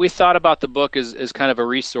 we thought about the book as kind of a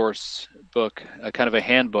resource book, a kind of a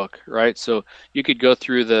handbook, right? So you could go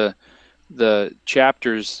through the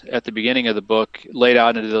chapters at the beginning of the book, laid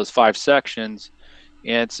out into those 5 sections.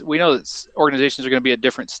 And we know that organizations are going to be at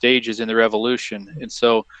different stages in their evolution. And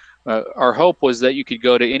so our hope was that you could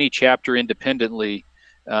go to any chapter independently.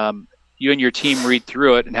 You and your team read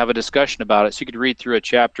through it and have a discussion about it. So you could read through a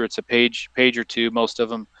chapter. It's a page or two, most of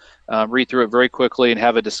them. Read through it very quickly and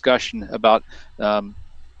have a discussion about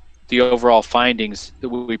the overall findings that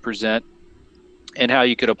we present and how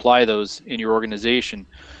you could apply those in your organization.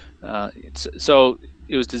 So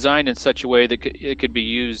it was designed in such a way that it could be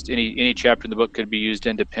used, any chapter in the book could be used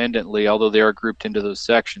independently, although they are grouped into those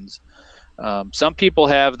sections. Some people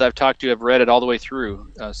that I've talked to have read it all the way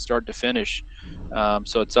through, start to finish.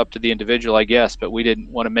 So it's up to the individual, I guess, but we didn't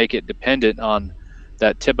want to make it dependent on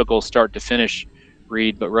that typical start to finish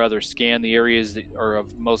read, but rather scan the areas that are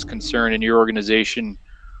of most concern in your organization,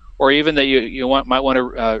 or even that might want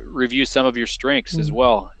to review some of your strengths as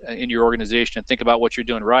well in your organization, and think about what you're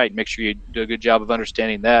doing right. Make sure you do a good job of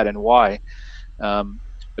understanding that and why.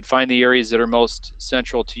 But find the areas that are most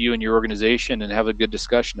central to you and your organization and have a good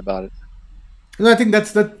discussion about it. No, I think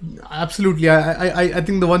that's absolutely. I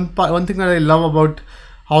think the one thing that I love about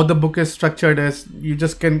how the book is structured is you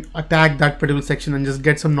just can attack that particular section and just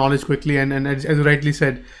get some knowledge quickly, and as you rightly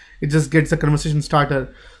said, it just gets the conversation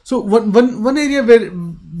starter. So one area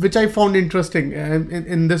which I found interesting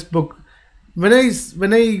in this book, when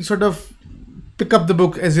I sort of pick up the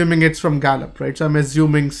book assuming it's from Gallup, right? So I'm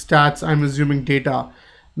assuming stats, I'm assuming data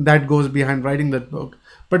that goes behind writing that book.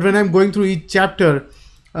 But when I'm going through each chapter,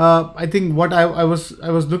 I think what I was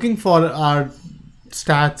looking for are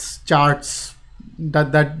stats, charts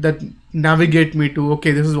that navigate me to,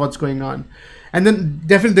 okay, this is what's going on. And then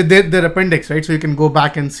definitely their appendix, right? So you can go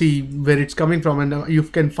back and see where it's coming from, and you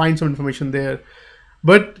can find some information there.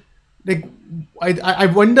 But like, I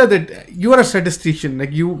wonder that you are a statistician,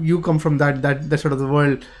 like you come from that sort of the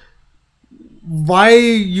world. Why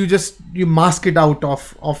you mask it out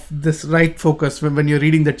of this right focus when you're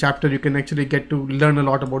reading the chapter? You can actually get to learn a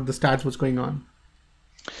lot about the stats, what's going on.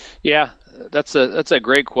 Yeah, that's a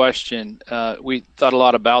great question. We thought a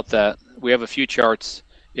lot about that. We have a few charts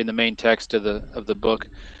in the main text of the book,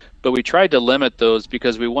 but we tried to limit those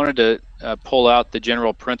because we wanted to pull out the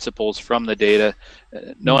general principles from the data,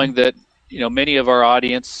 knowing that many of our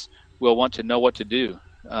audience will want to know what to do.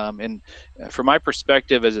 And from my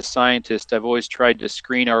perspective as a scientist, I've always tried to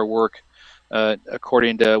screen our work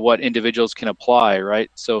according to what individuals can apply,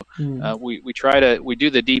 right? So we do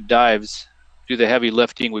the deep dives, do the heavy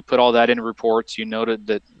lifting. We put all that in reports. You noted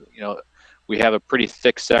that we have a pretty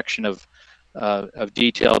thick section of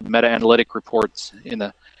detailed meta-analytic reports in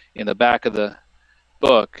the back of the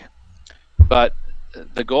book. But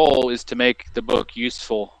the goal is to make the book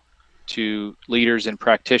useful to leaders and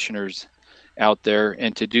practitioners out there,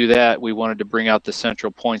 and to do that, we wanted to bring out the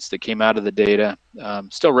central points that came out of the data,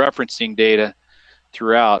 still referencing data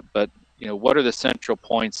throughout, but what are the central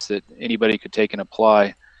points that anybody could take and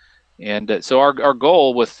apply. And so our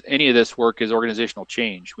goal with any of this work is organizational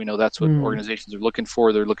change. We know that's what organizations are looking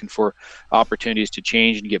for. They're looking for opportunities to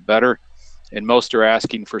change and get better. And most are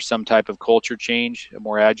asking for some type of culture change, a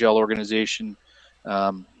more agile organization,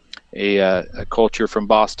 a culture from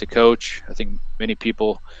boss to coach. I think many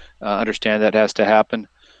people understand that has to happen.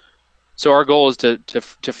 So our goal is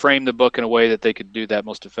to frame the book in a way that they could do that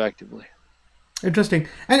most effectively. Interesting.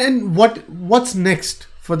 And what's next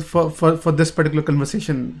for this particular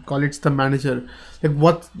conversation? Call it the manager. Like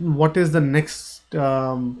what is the next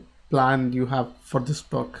plan you have for this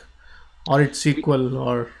book, or its sequel,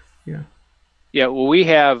 or yeah? Yeah, well, we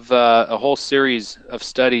have a whole series of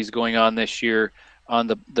studies going on this year on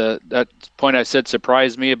that point I said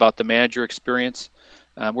surprised me about the manager experience.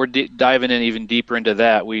 We're diving in even deeper into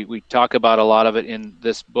that. We talk about a lot of it in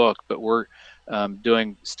this book, but we're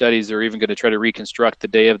doing studies that are even going to try to reconstruct the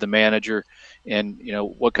day of the manager, and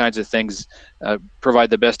what kinds of things provide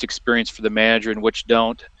the best experience for the manager and which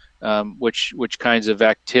don't, which kinds of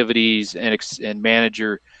activities and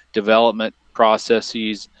manager development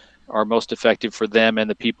processes are most effective for them and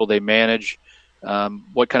the people they manage.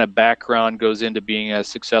 What kind of background goes into being a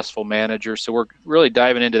successful manager. So we're really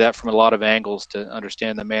diving into that from a lot of angles to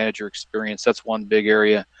understand the manager experience. That's one big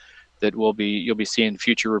area that you'll be seeing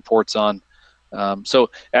future reports on. So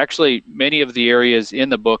actually, many of the areas in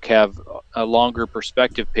the book have longer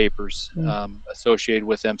perspective papers associated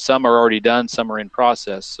with them. Some are already done, some are in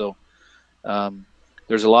process. So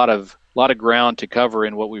there's a lot of ground to cover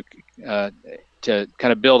in what we to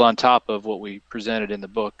kind of build on top of what we presented in the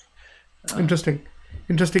book. Interesting.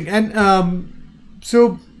 And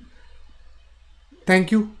so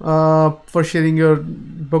thank you for sharing your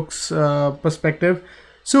book's perspective.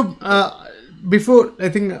 So before I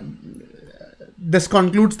think this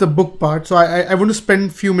concludes the book part, so I want to spend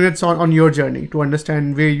a few minutes on your journey to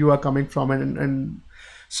understand where you are coming from, and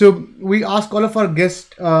so we ask all of our guests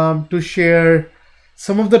to share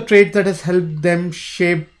some of the traits that has helped them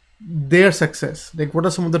shape their success. Like, what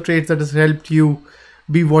are some of the traits that has helped you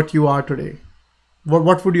be what you are today?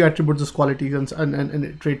 What would you attribute those qualities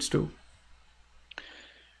and traits to?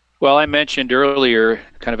 Well, I mentioned earlier,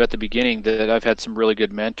 kind of at the beginning, that I've had some really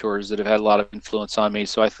good mentors that have had a lot of influence on me.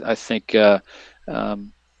 So I think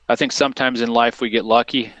sometimes in life we get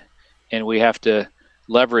lucky, and we have to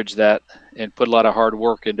leverage that and put a lot of hard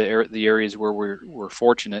work into the areas where we're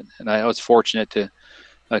fortunate. And I was fortunate to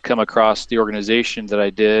come across the organization that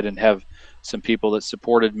I did and have some people that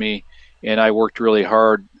supported me, and I worked really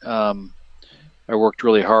hard. To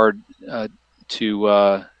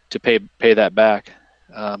pay that back.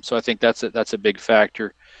 So I think that's a big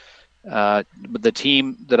factor. But the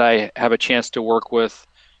team that I have a chance to work with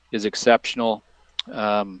is exceptional.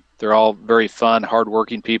 They're all very fun,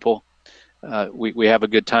 hardworking people. We have a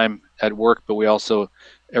good time at work, but we also,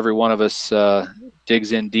 every one of us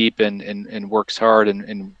digs in deep and works hard,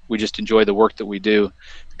 and we just enjoy the work that we do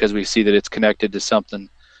because we see that it's connected to something,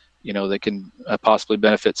 that can possibly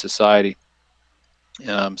benefit society.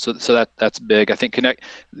 So that's big. I think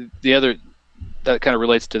the other that kind of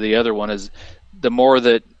relates to the other one is the more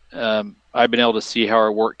that I've been able to see how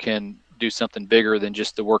our work can do something bigger than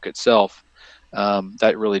just the work itself.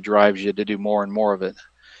 That really drives you to do more and more of it,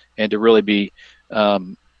 and to really be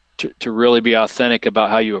to really be authentic about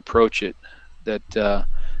how you approach it. That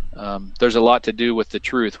there's a lot to do with the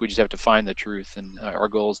truth. We just have to find the truth, and our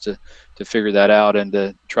goal is to figure that out and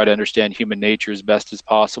to try to understand human nature as best as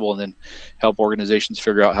possible, and then help organizations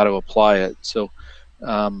figure out how to apply it. So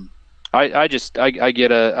I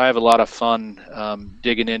have a lot of fun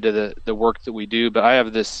digging into the work that we do. But I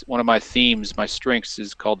have one of my themes, my strengths,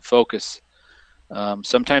 is called focus.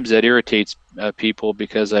 Sometimes that irritates people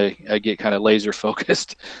because I get kind of laser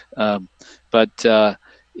focused, but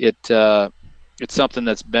it's something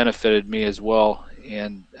that's benefited me as well.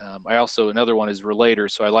 And I also, another one is relator.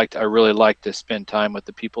 So I really like to spend time with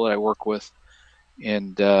the people that I work with,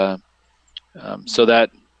 and so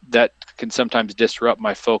that can sometimes disrupt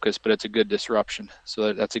my focus, but it's a good disruption.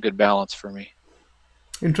 So that's a good balance for me.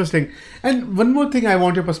 Interesting. And one more thing I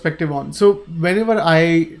want your perspective on. So whenever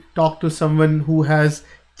I talk to someone who has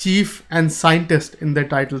chief and scientist in their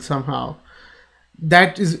title somehow,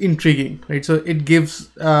 that is intriguing, right? So it gives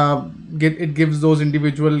those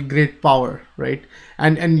individual great power, right?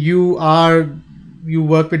 And you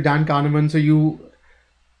work with Dan Kahneman, so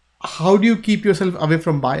how do you keep yourself away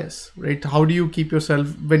from bias, right? How do you keep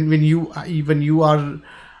yourself when you are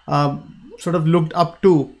sort of looked up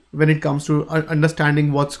to when it comes to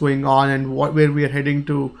understanding what's going on and where we are heading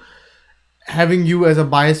to? Having you as a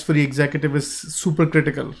bias-free executive is super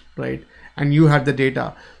critical, right? And you have the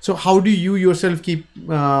data. So how do you yourself keep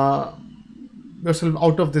yourself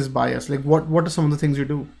out of this bias? Like, what are some of the things you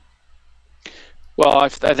do? Well, I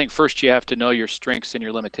think first you have to know your strengths and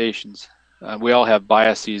your limitations. We all have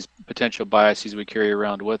potential biases we carry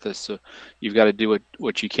around with us. So you've got to do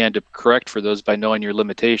what you can to correct for those by knowing your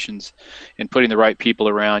limitations and putting the right people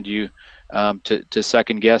around you to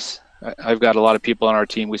second guess. I've got a lot of people on our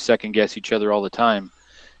team. We second guess each other all the time,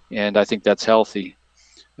 and I think that's healthy.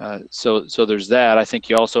 So there's that. I think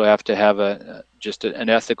you also have to have just an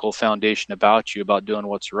ethical foundation about you, about doing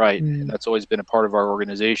what's right. And that's always been a part of our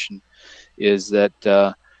organization, is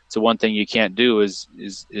that so one thing you can't do is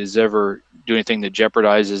ever do anything that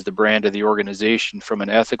jeopardizes the brand of the organization from an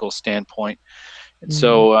ethical standpoint. And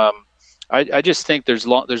so I just think there's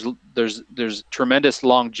tremendous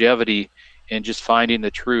longevity in just finding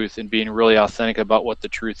the truth and being really authentic about what the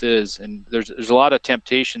truth is. And there's a lot of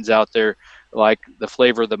temptations out there, like the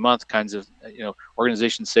flavor of the month kinds of,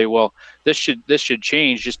 organizations say, well, this should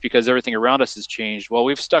change just because everything around us has changed. Well,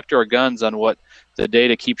 we've stuck to our guns on what the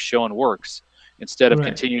data keeps showing works, instead of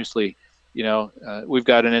continuously, we've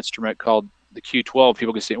got an instrument called the Q12.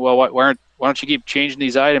 People can say, well, why don't you keep changing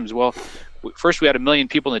these items? Well, first we had 1 million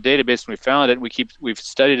people in the database when we found it. We've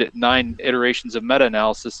studied it 9 iterations of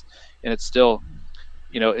meta-analysis, and it's still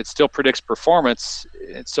it still predicts performance.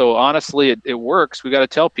 So honestly, it works. We got to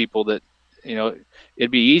tell people that,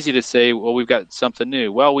 it'd be easy to say, well, we've got something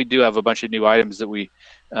new. Well, we do have a bunch of new items that we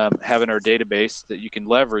have in our database that you can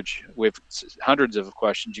leverage. We have hundreds of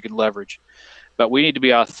questions you can leverage, but we need to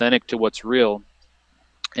be authentic to what's real.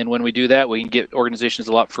 And when we do that, we can get organizations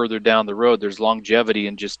a lot further down the road. There's longevity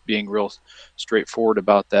in just being real straightforward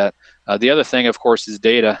about that. The other thing, of course, is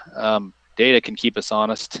data. Data can keep us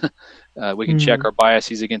honest. We can check our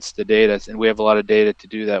biases against the data, and we have a lot of data to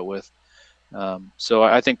do that with. So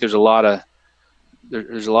I think there's a lot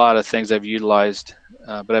of things I've utilized,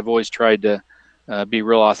 but I've always tried to be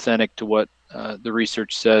real authentic to what the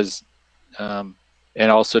research says, and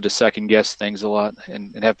also to second guess things a lot,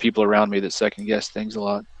 and have people around me that second guess things a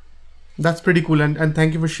lot. That's pretty cool, and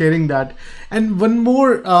thank you for sharing that. And one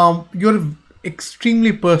more, your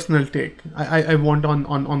extremely personal take. I want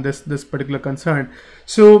on this particular concern.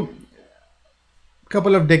 So, a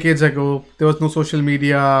couple of decades ago, there was no social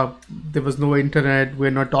media, there was no internet.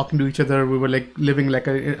 We're not talking to each other. We were like living like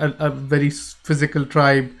a very physical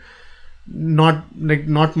tribe, not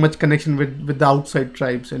much connection with the outside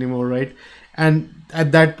tribes anymore, right? And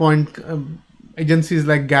at that point, agencies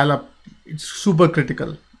like Gallup, it's super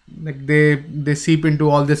critical. Like they seep into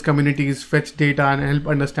all these communities, fetch data, and help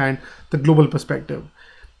understand the global perspective.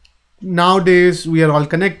 Nowadays, we are all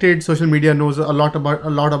connected. Social media knows a lot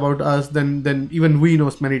about us than even we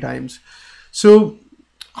knows many times. So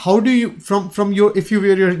how do you, from your, if you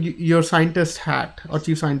wear your scientist hat or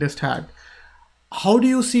chief scientist hat, how do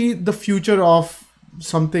you see the future of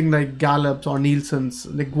something like Gallup's or Nielsen's?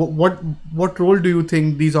 Like what role do you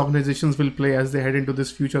think these organizations will play as they head into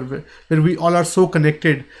this future where we all are so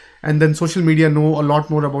connected, and then social media know a lot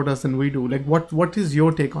more about us than we do? Like what is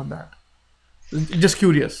your take on that? Just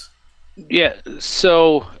curious. Yeah,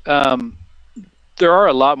 so there are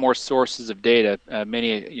a lot more sources of data.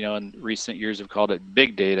 Many, in recent years have called it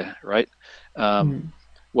big data, right?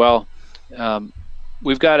 Well,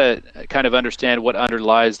 we've got to kind of understand what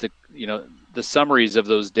underlies the summaries of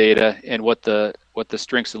those data and what the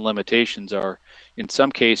strengths and limitations are. In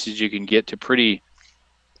some cases, you can get to pretty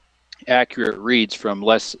accurate reads from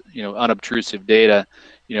less, unobtrusive data,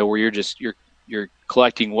 where you're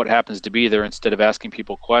collecting what happens to be there instead of asking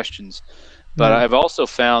people questions. But I've also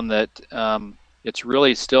found that it's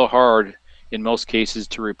really still hard in most cases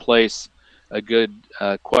to replace a good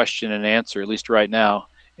question and answer, at least right now,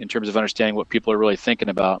 in terms of understanding what people are really thinking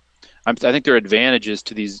about. I think there are advantages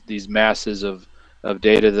to these masses of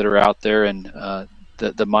data that are out there, and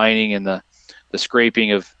the mining and the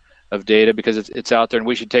scraping of data, because it's out there and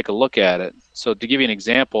we should take a look at it. So to give you an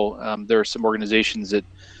example, there are some organizations that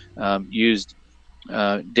used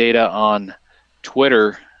data on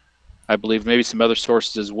Twitter, I believe, maybe some other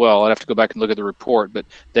sources as well. I'd have to go back and look at the report, but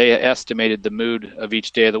they estimated the mood of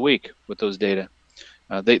each day of the week with those data.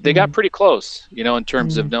 They got pretty close, in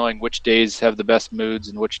terms of knowing which days have the best moods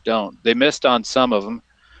and which don't. They missed on some of them,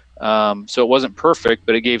 so it wasn't perfect,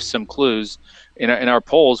 but it gave some clues. In our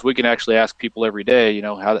polls, we can actually ask people every day,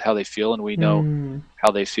 how they feel, and we know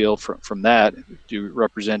how they feel from that. Do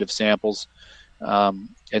representative samples,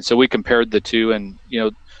 and so we compared the two, and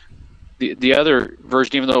the other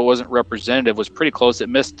version, even though it wasn't representative, was pretty close. It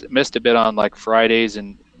missed a bit on like Fridays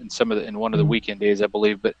and in one of the weekend days, I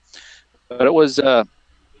believe, but it was.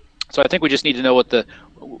 So I think we just need to know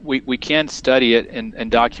we can study it and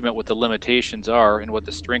document what the limitations are and what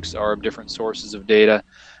the strengths are of different sources of data.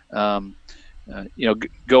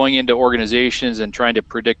 Going into organizations and trying to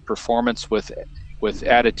predict performance with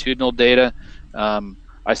attitudinal data,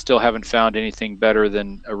 I still haven't found anything better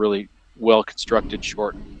than a really well-constructed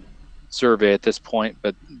short survey at this point.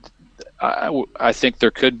 But I think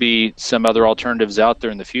there could be some other alternatives out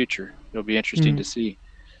there in the future. It'll be interesting to see.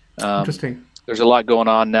 Interesting. There's a lot going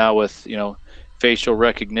on now with facial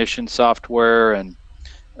recognition software, and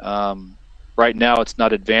right now it's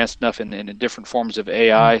not advanced enough in different forms of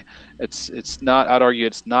AI. It's not. I'd argue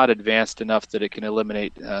it's not advanced enough that it can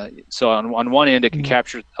eliminate. So on one end, it can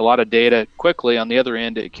capture a lot of data quickly. On the other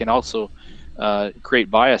end, it can also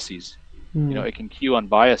create biases. It can cue on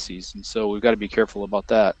biases, and so we've got to be careful about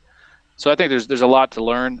that. So I think there's a lot to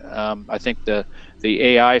learn. I think the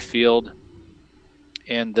AI field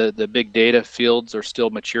and the big data fields are still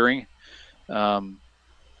maturing, and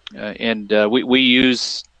we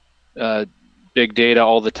use big data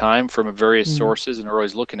all the time from various sources, and are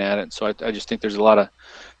always looking at it. So I just think there's a lot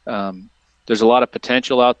of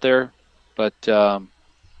potential out there, but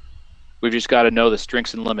we've just got to know the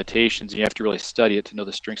strengths and limitations. And you have to really study it to know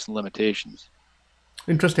the strengths and limitations.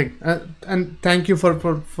 Interesting, and thank you for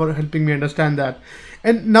helping me understand that.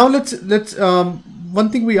 And now let's one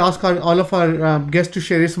thing we ask all of our guests to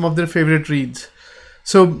share is some of their favorite reads.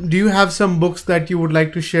 So, do you have some books that you would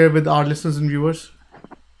like to share with our listeners and viewers?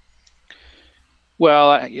 Well,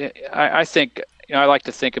 I think I like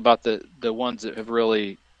to think about the ones that have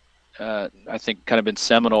really I think kind of been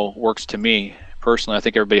seminal works to me personally. I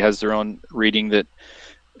think everybody has their own reading that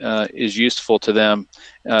is useful to them.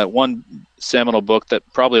 One seminal book that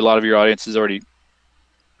probably a lot of your audience has already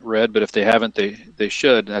read, but if they haven't, they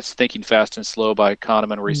should. That's Thinking Fast and Slow by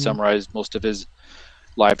Kahneman, where he summarized most of his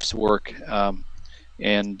life's work,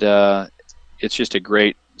 and it's just a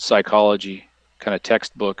great psychology kind of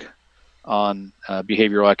textbook on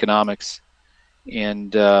behavioral economics,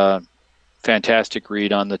 and fantastic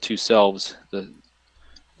read on the two selves, the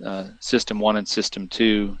System 1 and System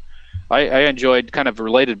 2. I enjoyed kind of a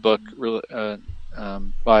related book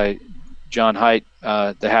by John Haidt,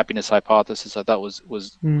 The Happiness Hypothesis. I thought was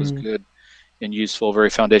good and useful, very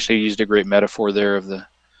foundational. He used a great metaphor there of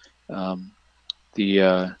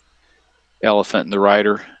the elephant and the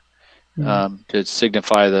rider to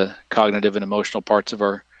signify the cognitive and emotional parts of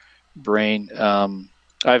our brain.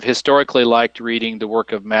 I've historically liked reading the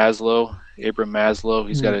work of Abraham Maslow.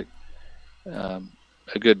 He's got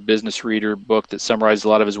a good business reader book that summarizes a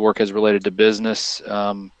lot of his work as related to business.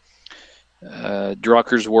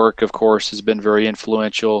 Drucker's work, of course, has been very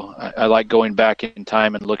influential. I like going back in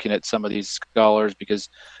time and looking at some of these scholars because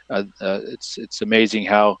it's amazing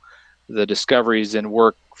how the discoveries and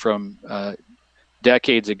work from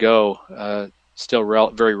decades ago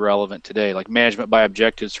still very relevant today. Like Management by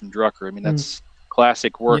Objectives from Drucker. I mean, that's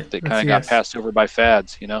classic work that kind of got passed over by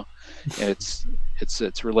fads, and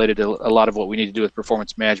it's related to a lot of what we need to do with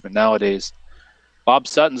performance management nowadays. Bob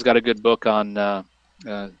Sutton's got a good book on.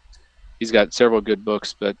 He's got several good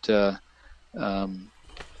books, but the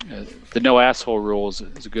No Asshole Rule is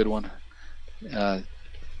a good one.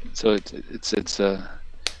 So it's a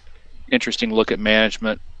interesting look at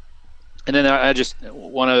management. And then I just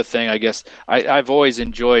one other thing, I guess I've always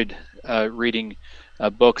enjoyed reading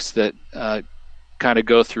books that kind of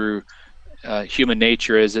go through human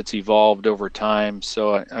nature as it's evolved over time.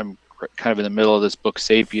 So I'm kind of in the middle of this book,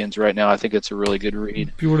 Sapiens, right now. I think it's a really good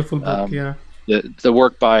read. Beautiful book, yeah. The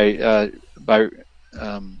work by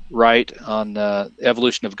Wright on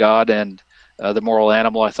evolution of God and the moral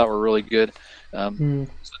animal, I thought were really good. So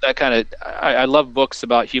that kind of I love books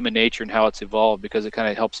about human nature and how it's evolved, because it kind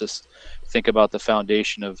of helps us think about the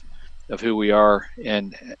foundation of who we are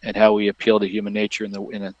and how we appeal to human nature in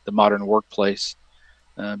the modern workplace.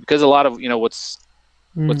 Because a lot of what's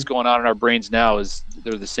going on in our brains now is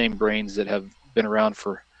they're the same brains that have been around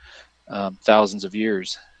for thousands of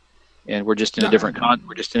years, and we're just in a different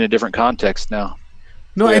context now.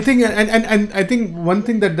 No, I think and I think one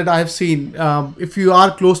thing that I have seen, if you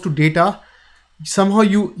are close to data, somehow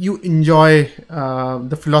you enjoy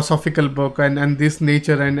the philosophical book and this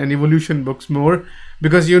nature and evolution books more,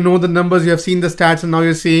 because you know the numbers, you have seen the stats, and now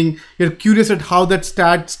you're curious at how that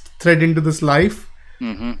stats thread into this life.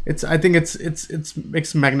 I think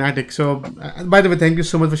it's magnetic. So by the way, thank you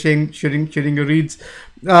so much for sharing your reads.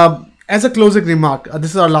 As a closing remark, this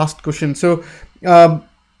is our last question. So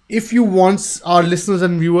if you want our listeners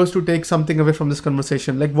and viewers to take something away from this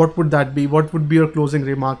conversation, like what would that be? What would be your closing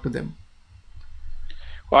remark to them?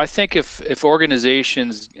 Well, I think if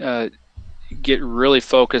organizations get really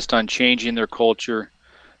focused on changing their culture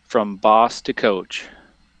from boss to coach.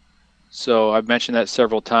 So I've mentioned that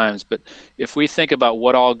several times, but if we think about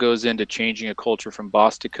what all goes into changing a culture from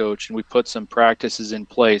boss to coach, and we put some practices in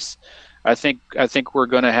place, I think we're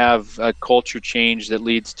going to have a culture change that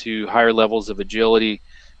leads to higher levels of agility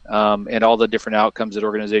and all the different outcomes that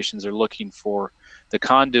organizations are looking for. The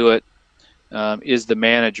conduit is the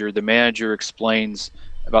manager. The manager explains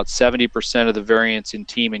about 70% of the variance in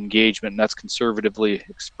team engagement, and that's conservatively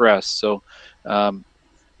expressed. So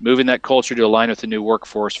moving that culture to align with the new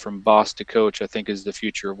workforce from boss to coach, I think, is the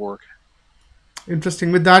future of work.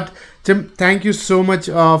 Interesting. With that, Tim, thank you so much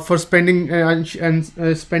for spending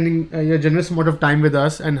spending your generous amount of time with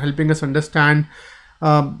us and helping us understand.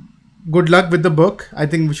 Good luck with the book. I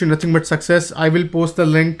think wish you nothing but success. I will post the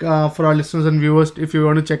link for our listeners and viewers if you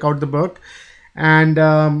want to check out the book. And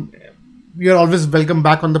you're always welcome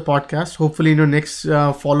back on the podcast. Hopefully in your next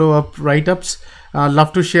follow-up write-ups.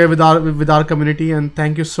 Love to share with our community, and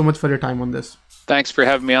thank you so much for your time on this. Thanks for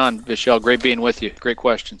having me on, Vishal. Great being with you. Great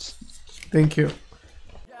questions. Thank you.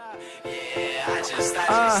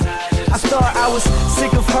 I thought I was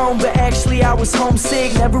sick of home, but actually I was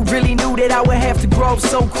homesick. Never really knew that I would have to grow up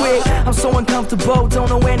so quick. I'm so uncomfortable, don't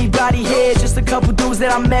know anybody here. Just a couple dudes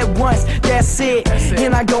that I met once, that's it.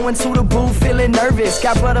 And I go into the booth feeling nervous.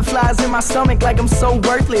 Got butterflies in my stomach like I'm so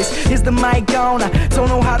worthless. Is the mic on? I don't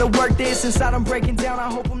know how to work this. Inside I'm breaking down, I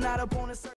hope I'm not up on the surface.